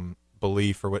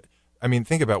belief or what. I mean,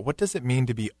 think about what does it mean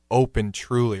to be open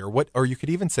truly, or you could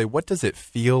even say, what does it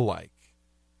feel like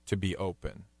to be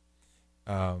open?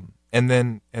 And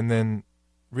then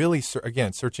really,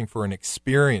 again, searching for an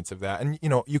experience of that. And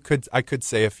I could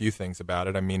say a few things about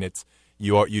it. I mean,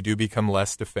 you do become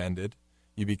less defended,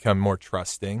 you become more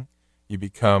trusting, you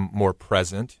become more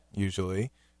present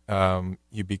usually.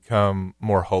 You become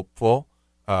more hopeful,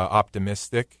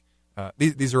 optimistic.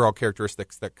 These are all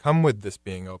characteristics that come with this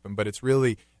being open, but it's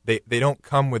really, they don't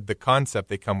come with the concept,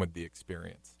 they come with the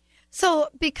experience. So,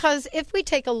 because if we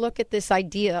take a look at this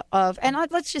idea of, and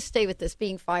let's just stay with this,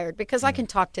 being fired, because I can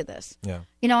talk to this. Yeah.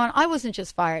 And I wasn't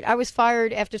just fired. I was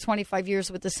fired after 25 years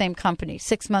with the same company,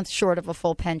 6 months short of a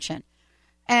full pension.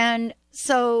 And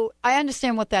so I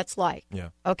understand what that's like.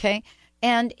 Yeah. Okay?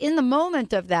 And in the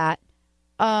moment of that,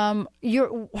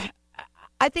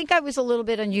 I I think I was a little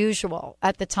bit unusual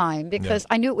at the time because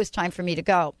I knew it was time for me to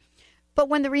go. But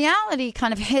when the reality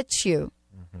kind of hits you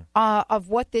of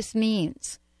what this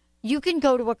means, you can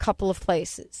go to a couple of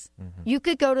places. You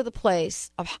could go to the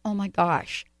place of, oh my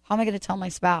gosh, how am I going to tell my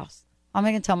spouse? How am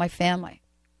I going to tell my family?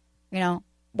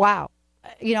 Wow.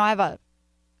 I have a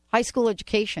high school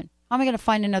education. How am I going to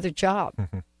find another job?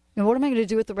 What am I going to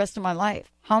do with the rest of my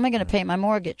life? How am I going to pay my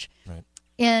mortgage? Right.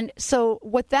 And so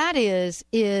what that is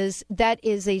that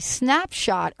is a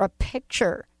snapshot or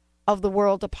picture of the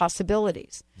world of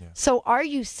possibilities. Yeah. So are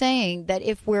you saying that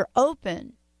if we're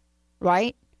open,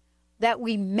 right, that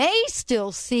we may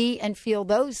still see and feel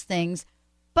those things,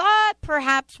 but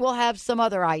perhaps we'll have some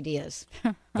other ideas?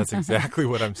 That's exactly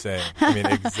what I'm saying. I mean,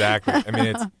 exactly. I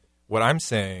mean, what I'm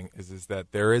saying is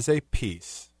that there is a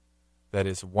peace that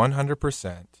is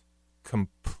 100%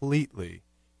 completely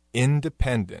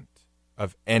independent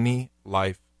of any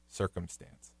life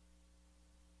circumstance.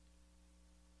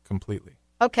 Completely.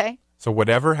 Okay. So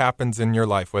whatever happens in your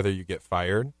life, whether you get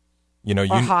fired, or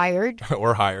hired.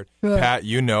 Or hired. Pat,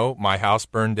 my house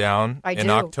burned down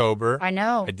in October. I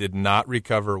know. I did not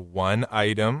recover one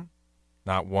item,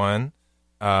 not one.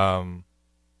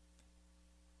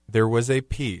 There was a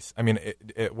peace. I mean,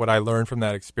 what I learned from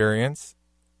that experience,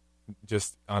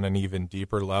 just on an even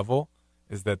deeper level,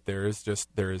 is that there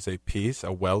is a peace,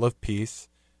 a well of peace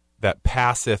that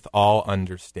passeth all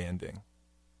understanding.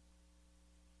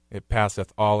 It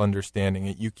passeth all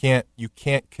understanding. You can't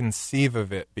conceive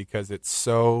of it because it's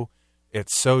so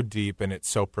deep and it's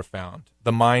so profound.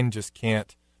 The mind just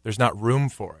can't. There's not room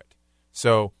for it.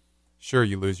 So, sure,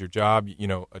 you lose your job.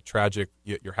 Your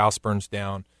house burns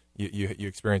down. You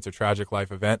experience a tragic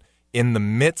life event. In the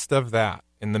midst of that,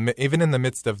 even in the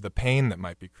midst of the pain that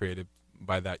might be created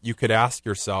by that, you could ask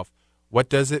yourself, what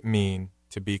does it mean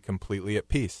to be completely at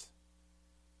peace?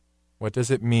 What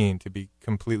does it mean to be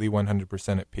completely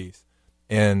 100% at peace?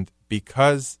 And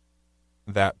because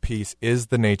that peace is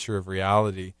the nature of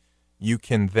reality, you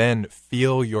can then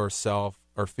feel yourself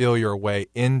or feel your way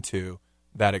into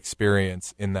that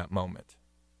experience in that moment.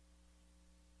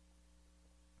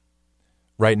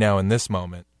 Right now, in this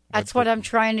moment. That's what I'm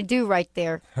trying to do right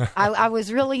there. I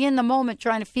was really in the moment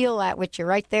trying to feel that with you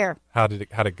right there. How'd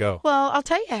it go? Well, I'll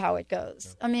tell you how it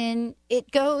goes. I mean, it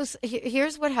goes,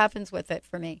 here's what happens with it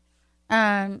for me.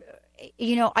 I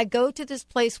go to this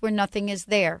place where nothing is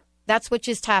there. That's what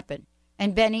just happened.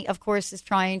 And Benny, of course, is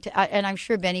trying to, and I'm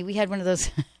sure, Benny, we had one of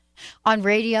those on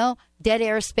radio, dead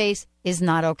airspace is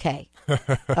not okay.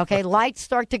 Okay, lights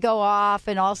start to go off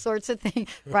and all sorts of things.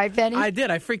 Right, Benny? I did.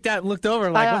 I freaked out and looked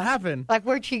over like, what happened? Like,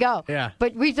 where'd she go? Yeah.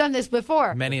 But we've done this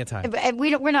before. Many a time. And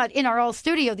we're not in our old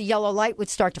studio. The yellow light would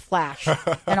start to flash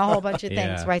and a whole bunch of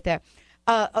things right there.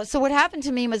 So what happened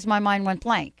to me was my mind went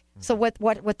blank. So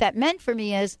what that meant for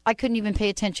me is I couldn't even pay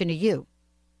attention to you.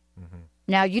 Mm-hmm.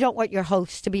 Now, you don't want your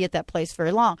host to be at that place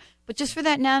very long. But just for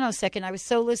that nanosecond, I was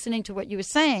so listening to what you were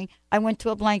saying, I went to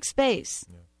a blank space.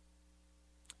 Yeah.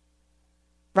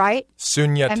 Right?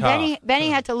 Sunyata. And Benny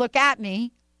had to look at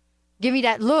me, give me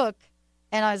that look,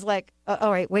 and I was like,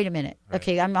 all right, wait a minute. Right.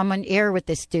 Okay, I'm on air with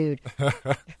this dude.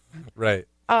 Right.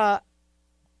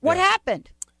 What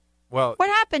happened? Well, what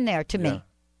happened there to me?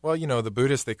 Well, the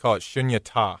Buddhists, they call it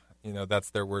shunyata. That's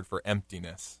their word for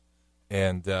emptiness.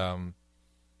 And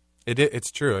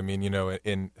it's true. I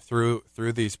mean, through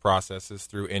these processes,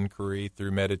 through inquiry,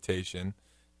 through meditation,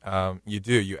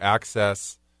 you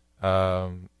access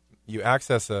an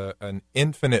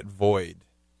infinite void.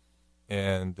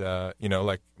 And,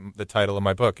 like the title of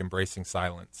my book, Embracing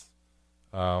Silence.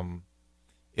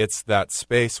 It's that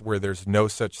space where there's no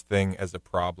such thing as a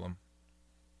problem.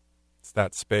 It's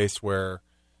that space where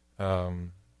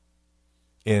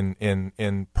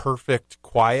in perfect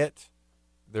quiet,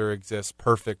 there exists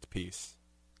perfect peace,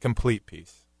 complete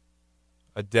peace,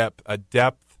 a depth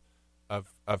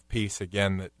of peace,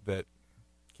 again, that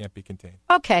can't be contained.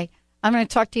 Okay. I'm going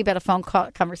to talk to you about a phone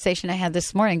conversation I had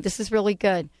this morning. This is really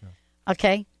good. Yeah.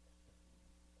 Okay.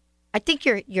 I think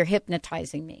you're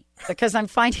hypnotizing me because I'm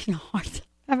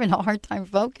having a hard time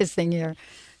focusing here.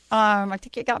 I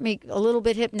think you got me a little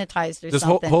bit hypnotized or Just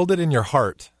something. Just hold it in your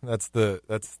heart.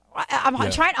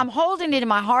 I'm holding it in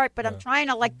my heart, but I'm trying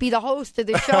to be the host of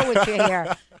the show with you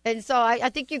here. And so I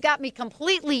think you got me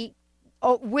completely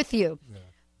with you. Yeah.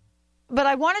 But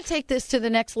I want to take this to the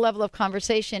next level of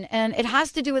conversation, and it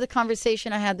has to do with a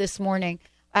conversation I had this morning,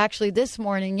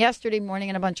 yesterday morning,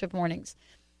 and a bunch of mornings.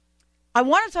 I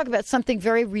want to talk about something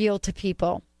very real to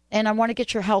people, and I want to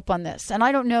get your help on this. And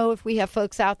I don't know if we have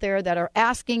folks out there that are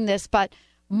asking this, but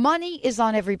money is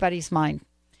on everybody's mind.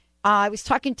 I was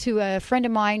talking to a friend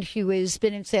of mine who has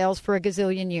been in sales for a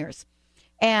gazillion years,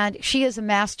 And she is a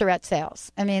master at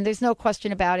sales. I mean, there's no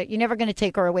question about it. You're never going to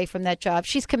take her away from that job.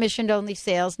 She's commissioned-only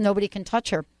sales. Nobody can touch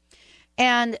her.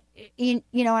 And, and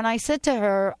I said to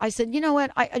her, I said, you know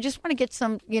what, I just want to get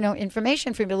some,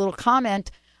 information from you, a little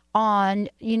comment on,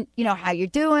 how you're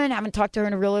doing. I haven't talked to her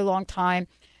in a really long time.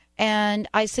 And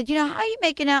I said, how are you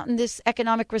making out in this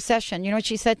economic recession? You know what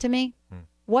she said to me?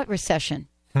 What recession?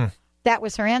 That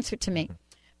was her answer to me.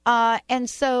 And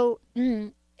so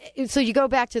you go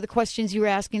back to the questions you were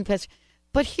asking.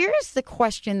 But here's the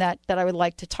question that I would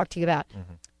like to talk to you about.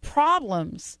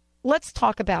 Problems. Let's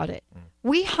talk about it.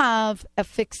 We have a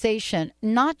fixation,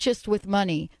 not just with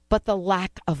money, but the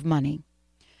lack of money.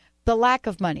 The lack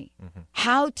of money.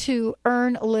 How to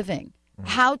earn a living.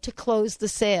 How to close the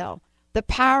sale. The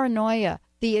paranoia.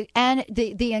 The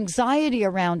anxiety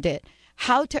around it.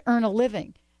 How to earn a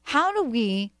living. How do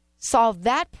we solve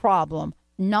that problem,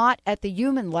 not at the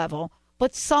human level,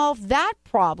 but solve that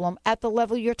problem at the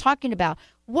level you're talking about?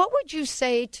 What would you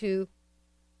say to,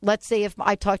 let's say if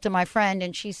I talked to my friend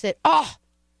and she said,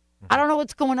 I don't know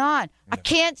what's going on. I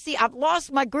can't see. I've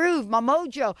lost my groove, my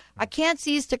mojo. I can't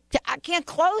see. I can't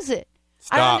close it.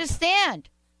 Stop. I don't understand.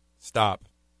 Stop.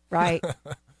 Right.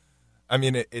 I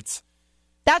mean, it's...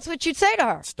 That's what you'd say to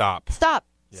her. Stop. Stop.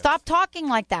 Yes. Stop talking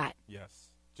like that.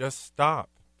 Yes. Just stop.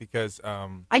 Because...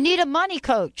 I need a money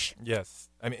coach. Yes.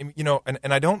 I mean,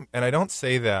 and I don't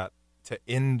say that to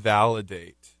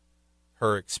invalidate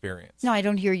her experience. No, I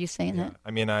don't hear you saying that. I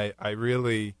mean, I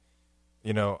really...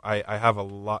 I have a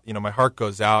lot, my heart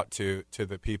goes out to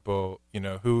the people,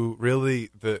 who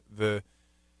really,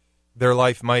 their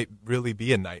life might really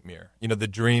be a nightmare. The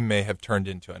dream may have turned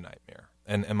into a nightmare.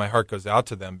 And my heart goes out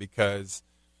to them because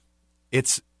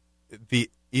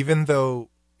even though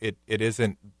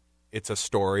it's a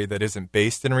story that isn't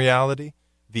based in reality,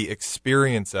 the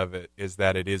experience of it is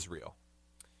that it is real.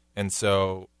 And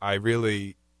so I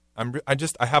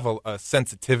have a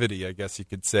sensitivity, I guess you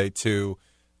could say, to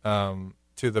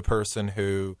the person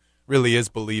who really is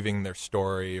believing their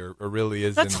story or really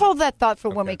is. Let's hold that thought for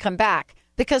when we come back,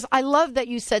 because I love that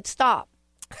you said stop.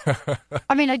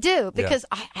 I mean, I do, because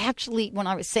I actually, when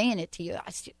I was saying it to you,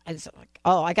 I was like,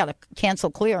 I got to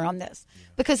cancel clear on this.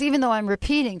 Because even though I'm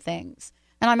repeating things,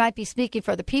 and I might be speaking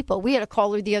for other people, we had a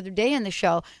caller the other day in the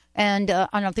show, and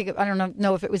I don't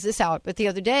know if it was this hour, but the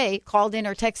other day called in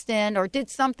or texted in or did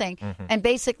something and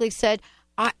basically said,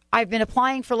 I've been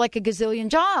applying for like a gazillion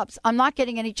jobs. I'm not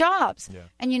getting any jobs. Yeah.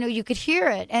 And, you could hear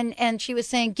it. And she was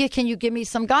saying, can you give me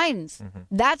some guidance?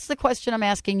 That's the question I'm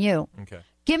asking you. Okay.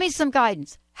 Give me some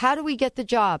guidance. How do we get the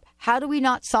job? How do we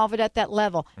not solve it at that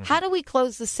level? How do we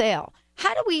close the sale?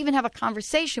 How do we even have a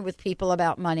conversation with people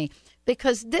about money?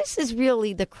 Because this is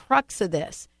really the crux of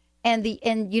this. And the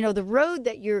road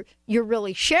that you're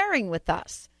really sharing with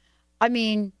us. I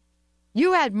mean,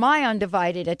 you had my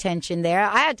undivided attention there.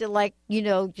 I had to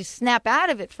just snap out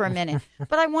of it for a minute.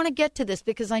 But I want to get to this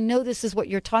because I know this is what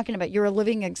you're talking about. You're a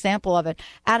living example of it.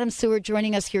 Adam Seward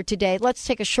joining us here today. Let's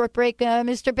take a short break,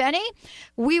 Mr. Benny.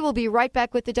 We will be right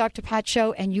back with the Dr. Pat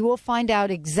Show, and you will find out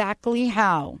exactly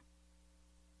how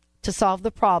to solve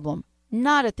the problem.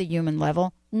 Not at the human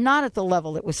level, not at the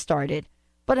level it was started,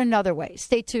 but another way.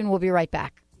 Stay tuned. We'll be right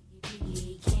back.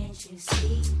 Can't you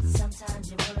see? Sometimes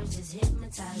your words just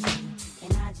hypnotize me.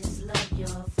 And I just love your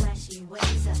flashy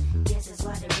ways. I guess that's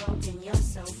why they're broken. You're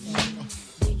so fake.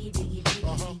 Biggie, biggie,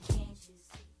 biggie. Can't you see?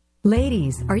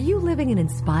 Ladies, are you living an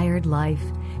inspired life?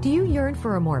 Do you yearn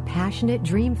for a more passionate,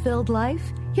 dream-filled life?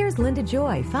 Here's Linda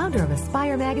Joy, founder of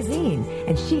Aspire Magazine,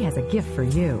 and she has a gift for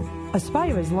you.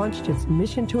 Aspire has launched its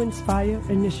Mission to Inspire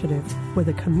initiative with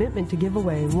a commitment to give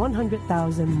away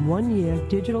 100,000 one-year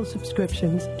digital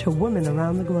subscriptions to women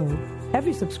around the globe.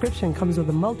 Every subscription comes with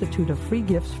a multitude of free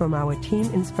gifts from our Team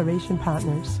Inspiration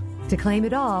partners. To claim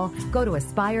it all, go to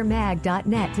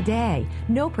aspiremag.net today.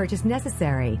 No purchase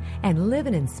necessary. And live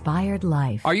an inspired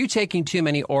life. Are you taking too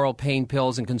many oral pain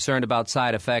pills and concerned about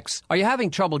side effects? Are you having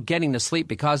trouble getting to sleep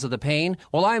because of the pain?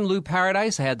 Well, I'm Lou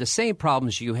Paradise. I had the same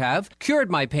problems you have. Cured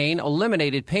my pain,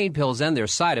 eliminated pain pills and their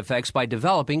side effects by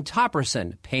developing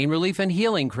Topricin, pain relief and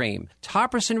healing cream.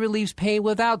 Topricin relieves pain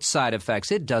without side effects.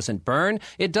 It doesn't burn,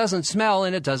 it doesn't smell,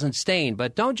 and it doesn't stain.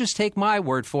 But don't just take my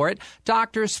word for it.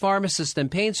 Doctors, pharmacists, and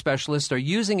pain specialists are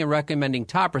using and recommending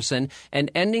Topricin and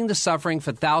ending the suffering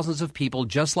for thousands of people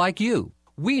just like you.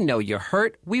 We know you're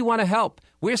hurt. We want to help.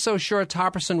 We're so sure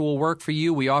Topricin will work for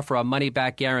you, we offer a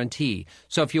money-back guarantee.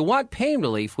 So if you want pain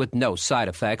relief with no side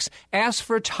effects, ask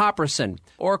for Topricin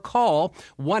or call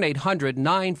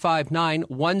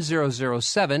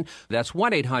 1-800-959-1007. That's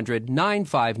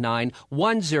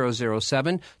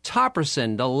 1-800-959-1007.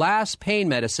 Topricin, the last pain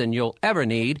medicine you'll ever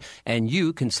need, and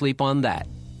you can sleep on that.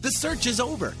 The search is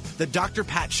over. The Dr.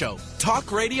 Pat Show,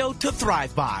 talk radio to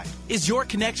thrive by, is your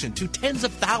connection to tens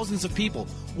of thousands of people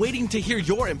waiting to hear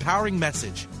your empowering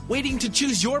message, waiting to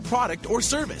choose your product or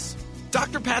service.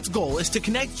 Dr. Pat's goal is to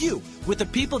connect you with the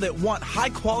people that want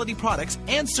high-quality products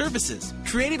and services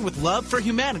created with love for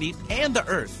humanity and the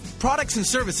earth. Products and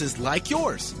services like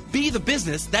yours. Be the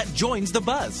business that joins the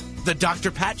buzz. The Dr.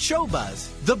 Pat Show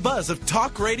buzz. The buzz of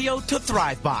talk radio to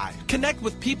thrive by. Connect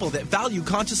with people that value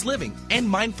conscious living and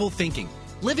mindful thinking.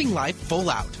 Living life full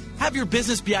out. Have your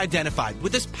business be identified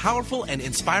with this powerful and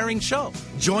inspiring show.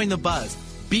 Join the buzz.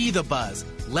 Be the buzz.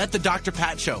 Let the Dr.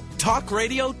 Pat Show, talk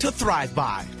radio to thrive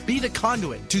by. Be the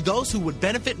conduit to those who would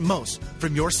benefit most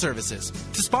from your services.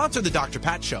 To sponsor the Dr.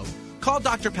 Pat Show, call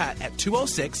Dr. Pat at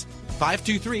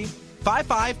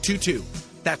 206-523-5522.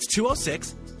 That's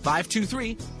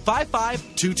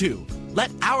 206-523-5522.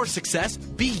 Let our success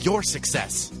be your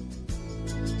success.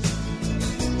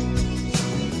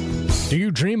 Do you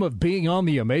dream of being on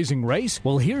the Amazing Race?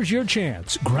 Well, here's your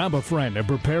chance. Grab a friend and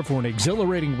prepare for an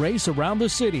exhilarating race around the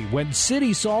city when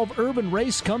City Solve Urban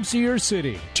Race comes to your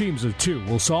city. Teams of 2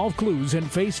 will solve clues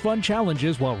and face fun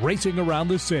challenges while racing around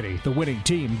the city. The winning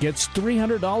team gets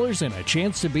 $300 and a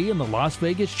chance to be in the Las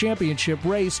Vegas Championship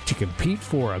race to compete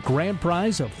for a grand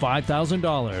prize of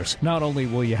 $5,000. Not only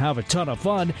will you have a ton of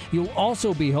fun, you'll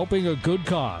also be helping a good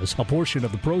cause. A portion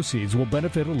of the proceeds will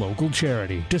benefit a local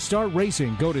charity. To start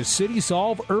racing, go to CitySolveUrbanRace.com.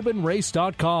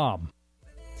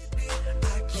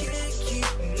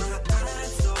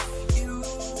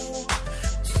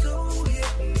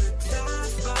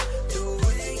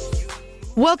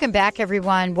 Welcome back,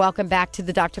 everyone. Welcome back to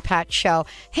the Dr. Pat Show.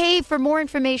 Hey, for more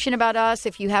information about us,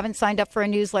 if you haven't signed up for a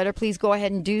newsletter, please go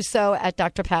ahead and do so at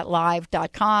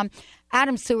drpatlive.com.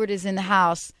 Adam Seward is in the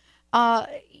house.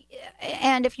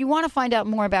 And if you want to find out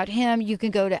more about him, you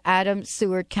can go to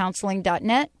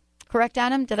adamsewardcounseling.net. Correct,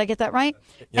 Adam? Did I get that right?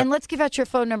 Yep. And let's give out your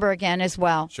phone number again as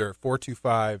well. Sure,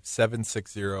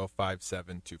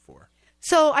 425-760-5724.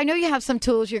 So I know you have some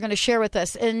tools you're going to share with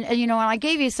us. And I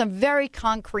gave you some very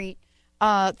concrete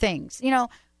things.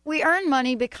 We earn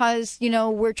money because,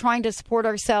 we're trying to support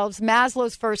ourselves.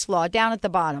 Maslow's first law, down at the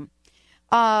bottom.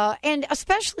 And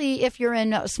especially if you're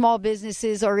in small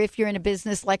businesses or if you're in a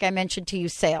business, like I mentioned to you,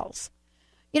 sales.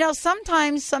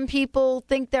 Sometimes some people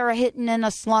think they're hitting in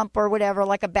a slump or whatever,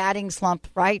 like a batting slump,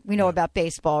 right? We know about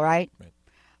baseball, right?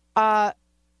 I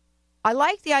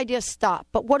like the idea of stop,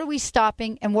 but what are we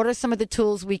stopping, and what are some of the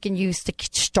tools we can use to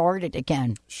start it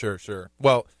again? Sure.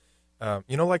 Well,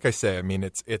 like I say, I mean,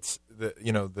 it's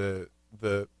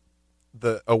the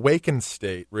awakened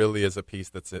state really is a piece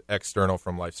that's external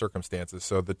from life circumstances.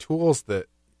 So the tools that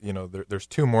there's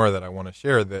 2 more that I want to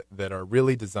share that are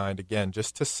really designed, again,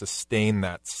 just to sustain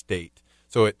that state.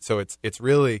 So it's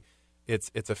really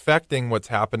affecting what's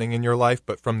happening in your life,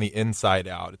 but from the inside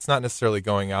out. It's not necessarily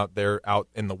going out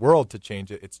in the world to change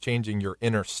it. It's changing your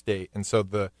inner state. And so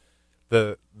the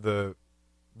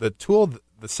tool,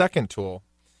 the second tool,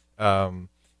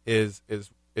 is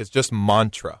just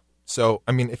mantra. So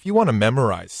I mean, if you want to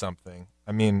memorize something,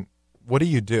 I mean, what do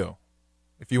you do?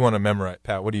 If you want to memorize,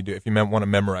 Pat, what do you do? If you want to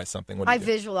memorize something, what do you do? I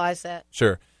visualize it.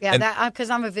 Sure. Yeah, because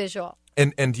I'm a visual.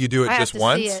 And do you do it just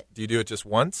once? See it. Do you do it just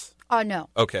once? Oh, no.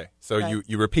 Okay. So right.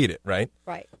 you repeat it, right?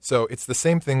 Right. So it's the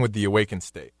same thing with the awakened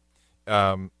state.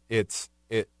 It's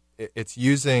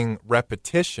using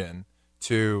repetition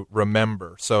to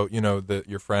remember. So,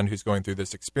 your friend who's going through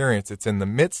this experience, it's in the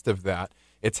midst of that.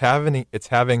 It's having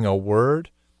a word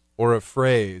or a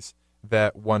phrase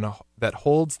that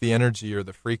holds the energy or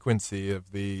the frequency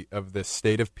of this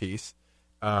state of peace,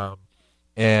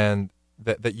 and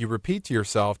that you repeat to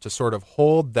yourself to sort of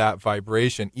hold that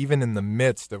vibration even in the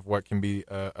midst of what can be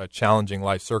a challenging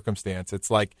life circumstance.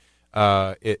 It's like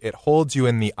it holds you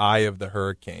in the eye of the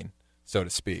hurricane, so to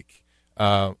speak.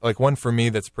 Like one for me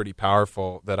that's pretty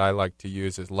powerful that I like to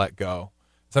use is let go.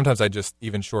 Sometimes I just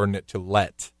even shorten it to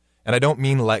let. And I don't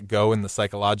mean let go in the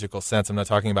psychological sense. I'm not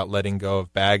talking about letting go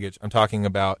of baggage. I'm talking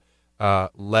about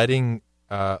letting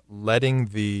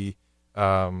the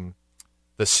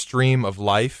stream of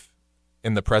life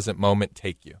in the present moment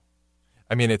take you.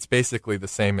 I mean, it's basically the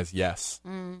same as yes,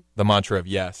 the mantra of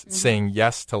yes. It's saying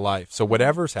yes to life. So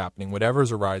whatever's happening,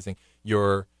 whatever's arising,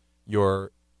 you're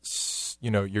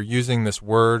using this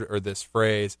word or this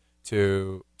phrase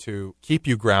to keep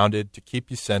you grounded, to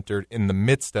keep you centered in the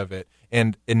midst of it,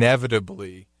 and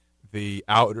inevitably the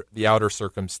outer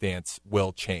circumstance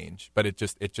will change. But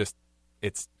it's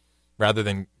rather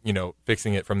than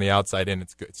fixing it from the outside in,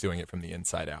 it's doing it from the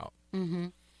inside out. Mm-hmm.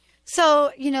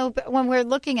 So, when we're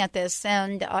looking at this,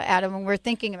 and Adam, when we're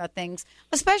thinking about things,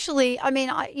 especially,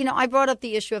 I brought up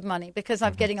the issue of money because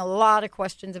I'm getting a lot of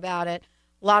questions about it,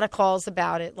 a lot of calls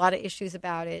about it, a lot of issues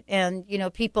about it. And,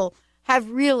 people have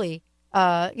really,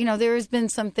 there has been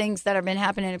some things that have been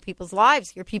happening in people's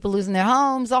lives here, people losing their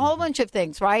homes, a whole bunch of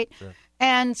things, right? Sure.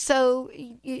 And so,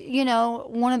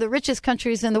 one of the richest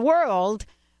countries in the world,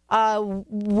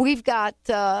 we've got,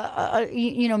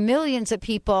 millions of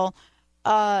people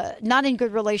not in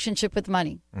good relationship with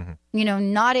money,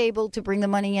 not able to bring the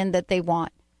money in that they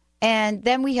want. And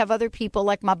then we have other people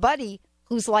like my buddy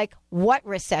who's like, what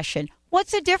recession?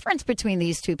 What's the difference between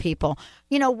these two people?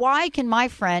 Why can my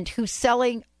friend who's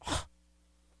selling,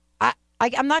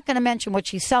 I'm not going to mention what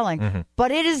she's selling, but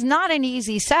it is not an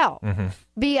easy sell,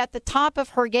 be at the top of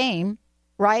her game,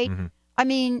 right? I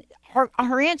mean,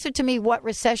 her answer to me, what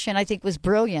recession, I think was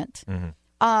brilliant.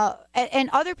 And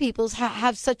other people's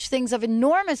have such things of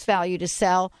enormous value to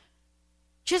sell,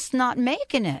 just not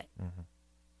making it.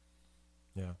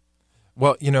 Yeah.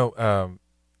 Well,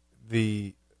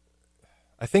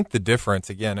 I think the difference,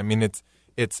 again, I mean,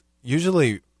 it's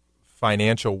usually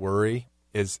financial worry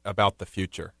is about the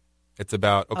future. It's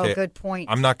about, okay, good point.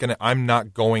 I'm not going to have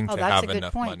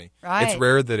enough money. Right. It's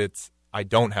rare that I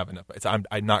don't have enough.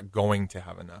 I'm not going to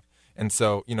have enough. And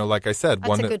so, like I said,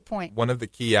 That's a good point. One of the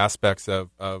key aspects of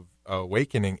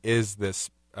awakening is this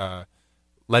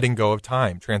letting go of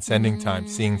time, transcending time,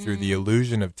 seeing through the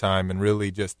illusion of time, and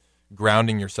really just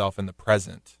grounding yourself in the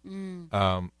present.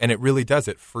 And it really does.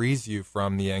 It frees you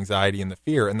from the anxiety and the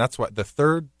fear. And that's what the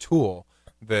third tool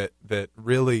that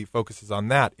really focuses on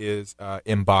that is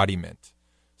embodiment.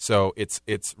 So it's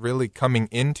really coming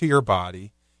into your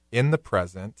body in the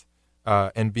present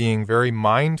and being very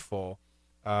mindful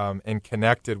and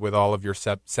connected with all of your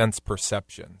sense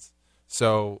perceptions.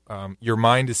 So your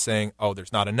mind is saying, "Oh,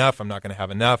 there's not enough. I'm not going to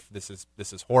have enough. This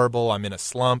is horrible. I'm in a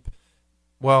slump."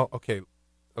 Well, okay,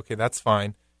 that's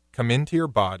fine. Come into your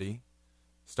body,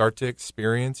 start to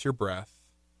experience your breath,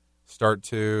 start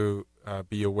to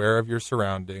be aware of your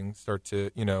surroundings. Start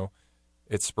to,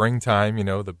 it's springtime.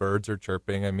 The birds are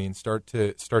chirping. I mean, start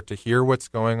to hear what's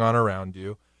going on around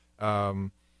you.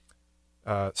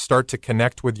 Start to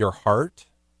connect with your heart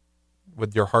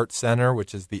center,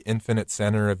 which is the infinite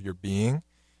center of your being,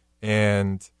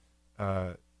 and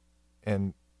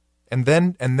then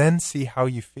see how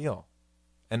you feel.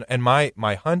 And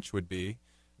my hunch would be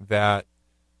that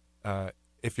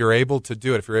if you're able to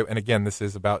do it, and again,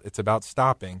 it's about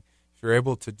stopping. If you're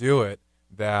able to do it,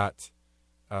 that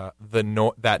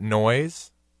that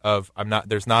noise of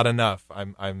there's not enough,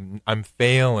 I'm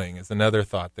failing is another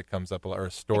thought that comes up a lot, or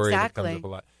a story that comes up a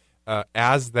lot.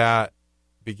 As that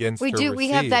begins to recede, we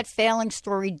have that failing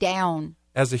story down.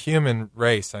 As a human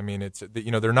race, I mean, it's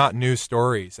they're not new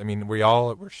stories. I mean,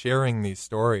 we're sharing these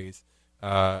stories,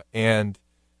 and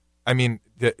I mean,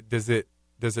 does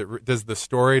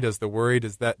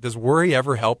worry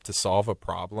ever help to solve a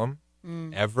problem?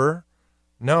 Ever?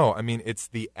 No. I mean, it's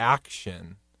the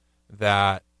action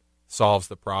that solves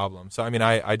the problem. So, I mean,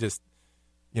 I just,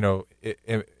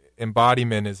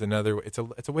 embodiment is another. It's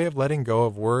a way of letting go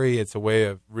of worry. It's a way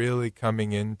of really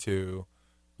coming into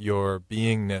your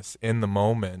beingness in the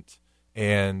moment,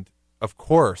 and of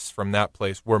course, from that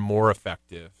place, we're more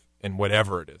effective in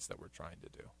whatever it is that we're trying to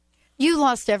do. You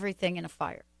lost everything in a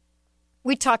fire.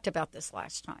 We talked about this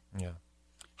last time. Yeah.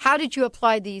 How did you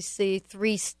apply these three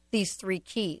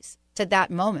keys to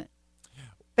that moment?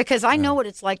 Because I know what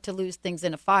it's like to lose things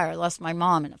in a fire. I lost my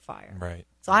mom in a fire. Right.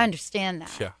 So I understand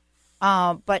that. Yeah.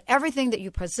 But everything that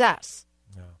you possess,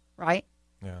 right?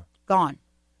 Yeah. Gone.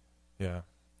 Yeah.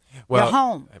 Well, your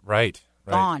home. Right.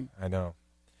 Gone. I know.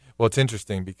 Well, it's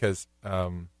interesting because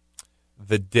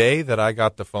the day that I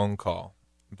got the phone call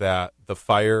that the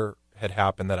fire had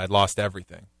happened, that I'd lost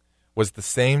everything, was the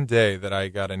same day that I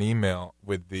got an email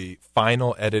with the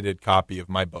final edited copy of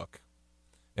my book,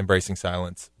 Embracing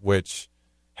Silence, which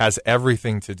has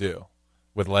everything to do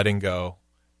with letting go,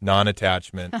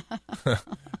 non-attachment.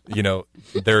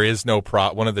 There is no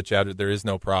one of the chapters, there is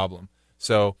no problem.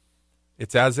 So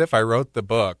it's as if I wrote the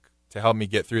book to help me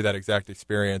get through that exact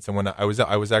experience. And when I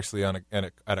was actually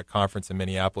at a conference in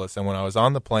Minneapolis, and when I was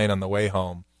on the plane on the way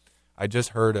home, I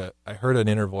heard an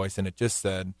inner voice, and it just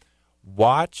said,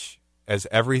 "Watch as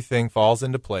everything falls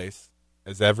into place,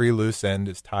 as every loose end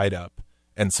is tied up,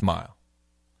 and smile."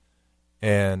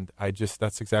 And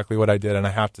that's exactly what I did. And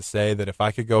I have to say that if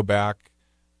I could go back,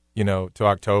 to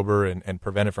October and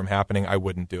prevent it from happening, I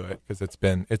wouldn't do it, because it's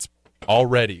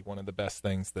already one of the best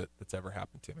things that's ever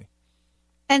happened to me.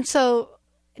 And so,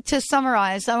 to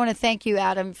summarize, I want to thank you,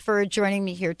 Adam, for joining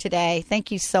me here today. Thank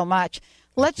you so much.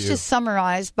 Let's just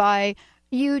summarize by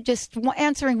you just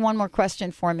answering one more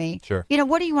question for me. Sure.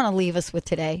 What do you want to leave us with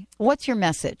today? What's your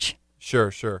message?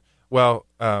 Sure. Well,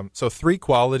 so 3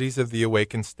 qualities of the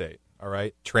awakened state, all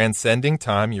right? Transcending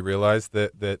time, you realize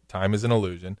that time is an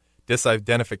illusion.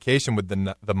 Disidentification with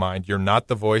the mind, you're not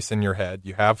the voice in your head.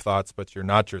 You have thoughts, but you're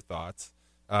not your thoughts.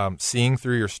 Seeing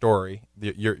through your story,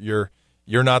 you're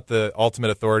not the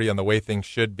ultimate authority on the way things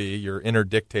should be. Your inner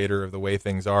dictator of the way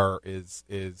things are is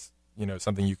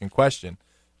something you can question.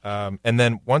 And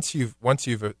then once you've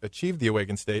achieved the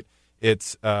awakened state,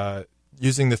 it's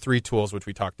using the 3 tools which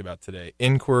we talked about today: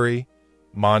 inquiry,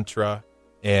 mantra,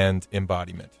 and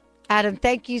embodiment. Adam,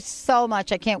 thank you so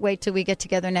much. I can't wait till we get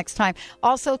together next time.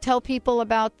 Also, tell people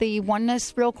about the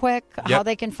oneness real quick, how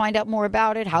they can find out more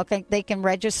about it, how they can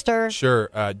register. Sure.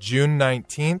 June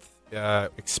 19th,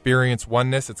 experience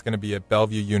oneness. It's going to be at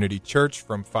Bellevue Unity Church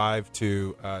from 5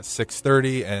 to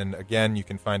 6:30. And again, you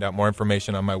can find out more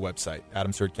information on my website,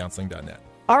 adamsewardcounseling.net.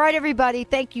 All right, everybody.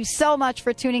 Thank you so much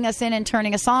for tuning us in and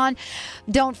turning us on.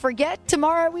 Don't forget,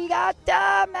 tomorrow we got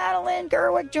Madeline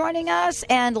Gerwick joining us.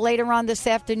 And later on this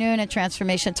afternoon at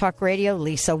Transformation Talk Radio,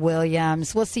 Lisa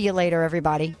Williams. We'll see you later,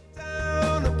 everybody.